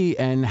Kyrie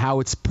and how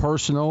it's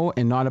personal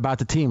and not about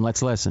the team.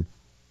 Let's listen.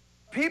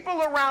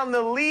 People around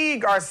the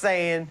league are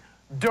saying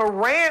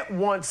Durant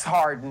wants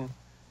Harden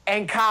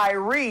and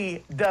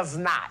Kyrie does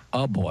not.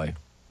 Oh, boy.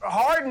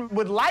 Harden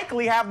would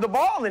likely have the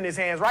ball in his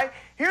hands, right?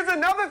 Here's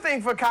another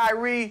thing for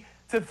Kyrie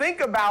to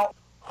think about.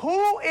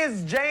 Who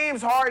is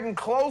James Harden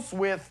close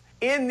with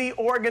in the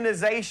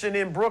organization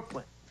in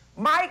Brooklyn?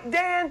 Mike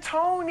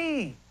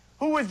D'Antoni,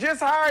 who was just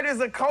hired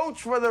as a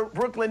coach for the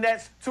Brooklyn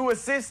Nets to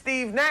assist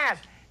Steve Nash.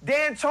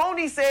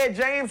 D'Antoni said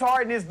James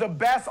Harden is the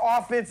best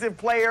offensive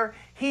player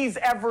he's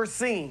ever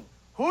seen.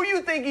 Who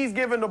you think he's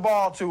giving the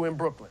ball to in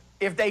Brooklyn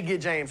if they get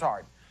James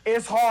Harden?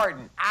 It's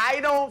Harden. I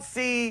don't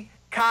see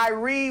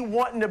Kyrie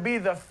wanting to be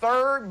the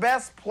third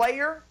best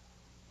player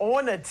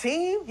on a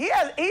team.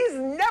 He's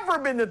never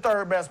been the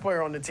third best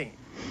player on the team.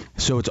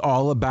 So it's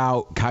all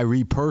about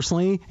Kyrie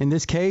personally in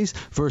this case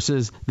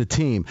versus the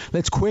team.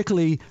 Let's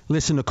quickly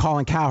listen to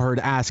Colin Cowherd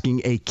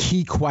asking a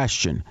key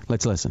question.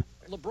 Let's listen.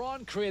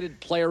 LeBron created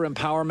player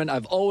empowerment.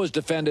 I've always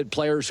defended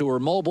players who are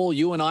mobile.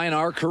 You and I in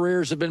our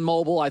careers have been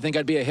mobile. I think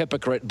I'd be a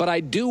hypocrite. But I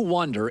do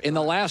wonder, in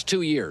the last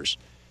 2 years,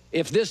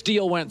 if this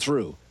deal went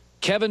through,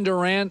 Kevin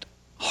Durant,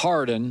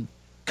 Harden,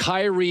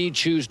 Kyrie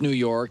choose New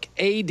York,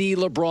 AD,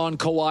 LeBron,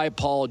 Kawhi,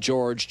 Paul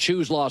George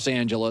choose Los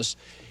Angeles.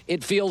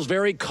 It feels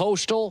very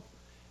coastal.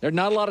 There are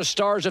not a lot of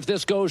stars if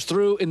this goes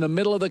through in the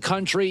middle of the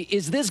country.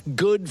 Is this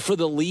good for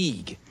the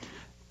league?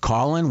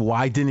 Colin,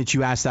 why didn't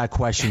you ask that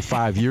question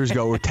 5 years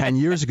ago or 10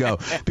 years ago?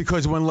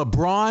 Because when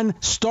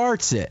LeBron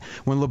starts it,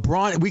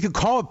 we could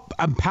call it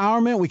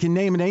empowerment, we can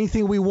name it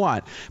anything we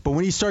want, but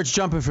when he starts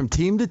jumping from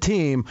team to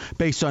team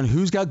based on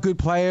who's got good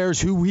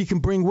players, who he can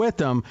bring with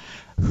them,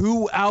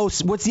 who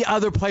else, what's the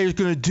other players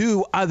going to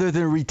do other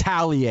than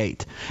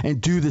retaliate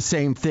and do the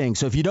same thing?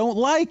 So if you don't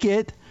like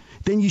it,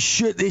 then it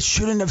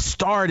shouldn't have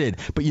started.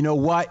 But you know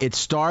what? It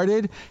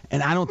started,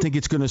 and I don't think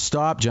it's going to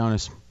stop,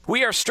 Jonas.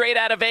 We are straight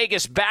out of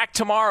Vegas, back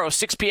tomorrow,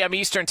 6 p.m.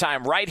 Eastern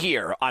Time, right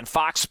here on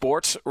Fox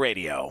Sports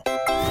Radio.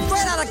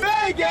 Straight out of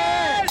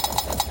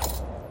Vegas!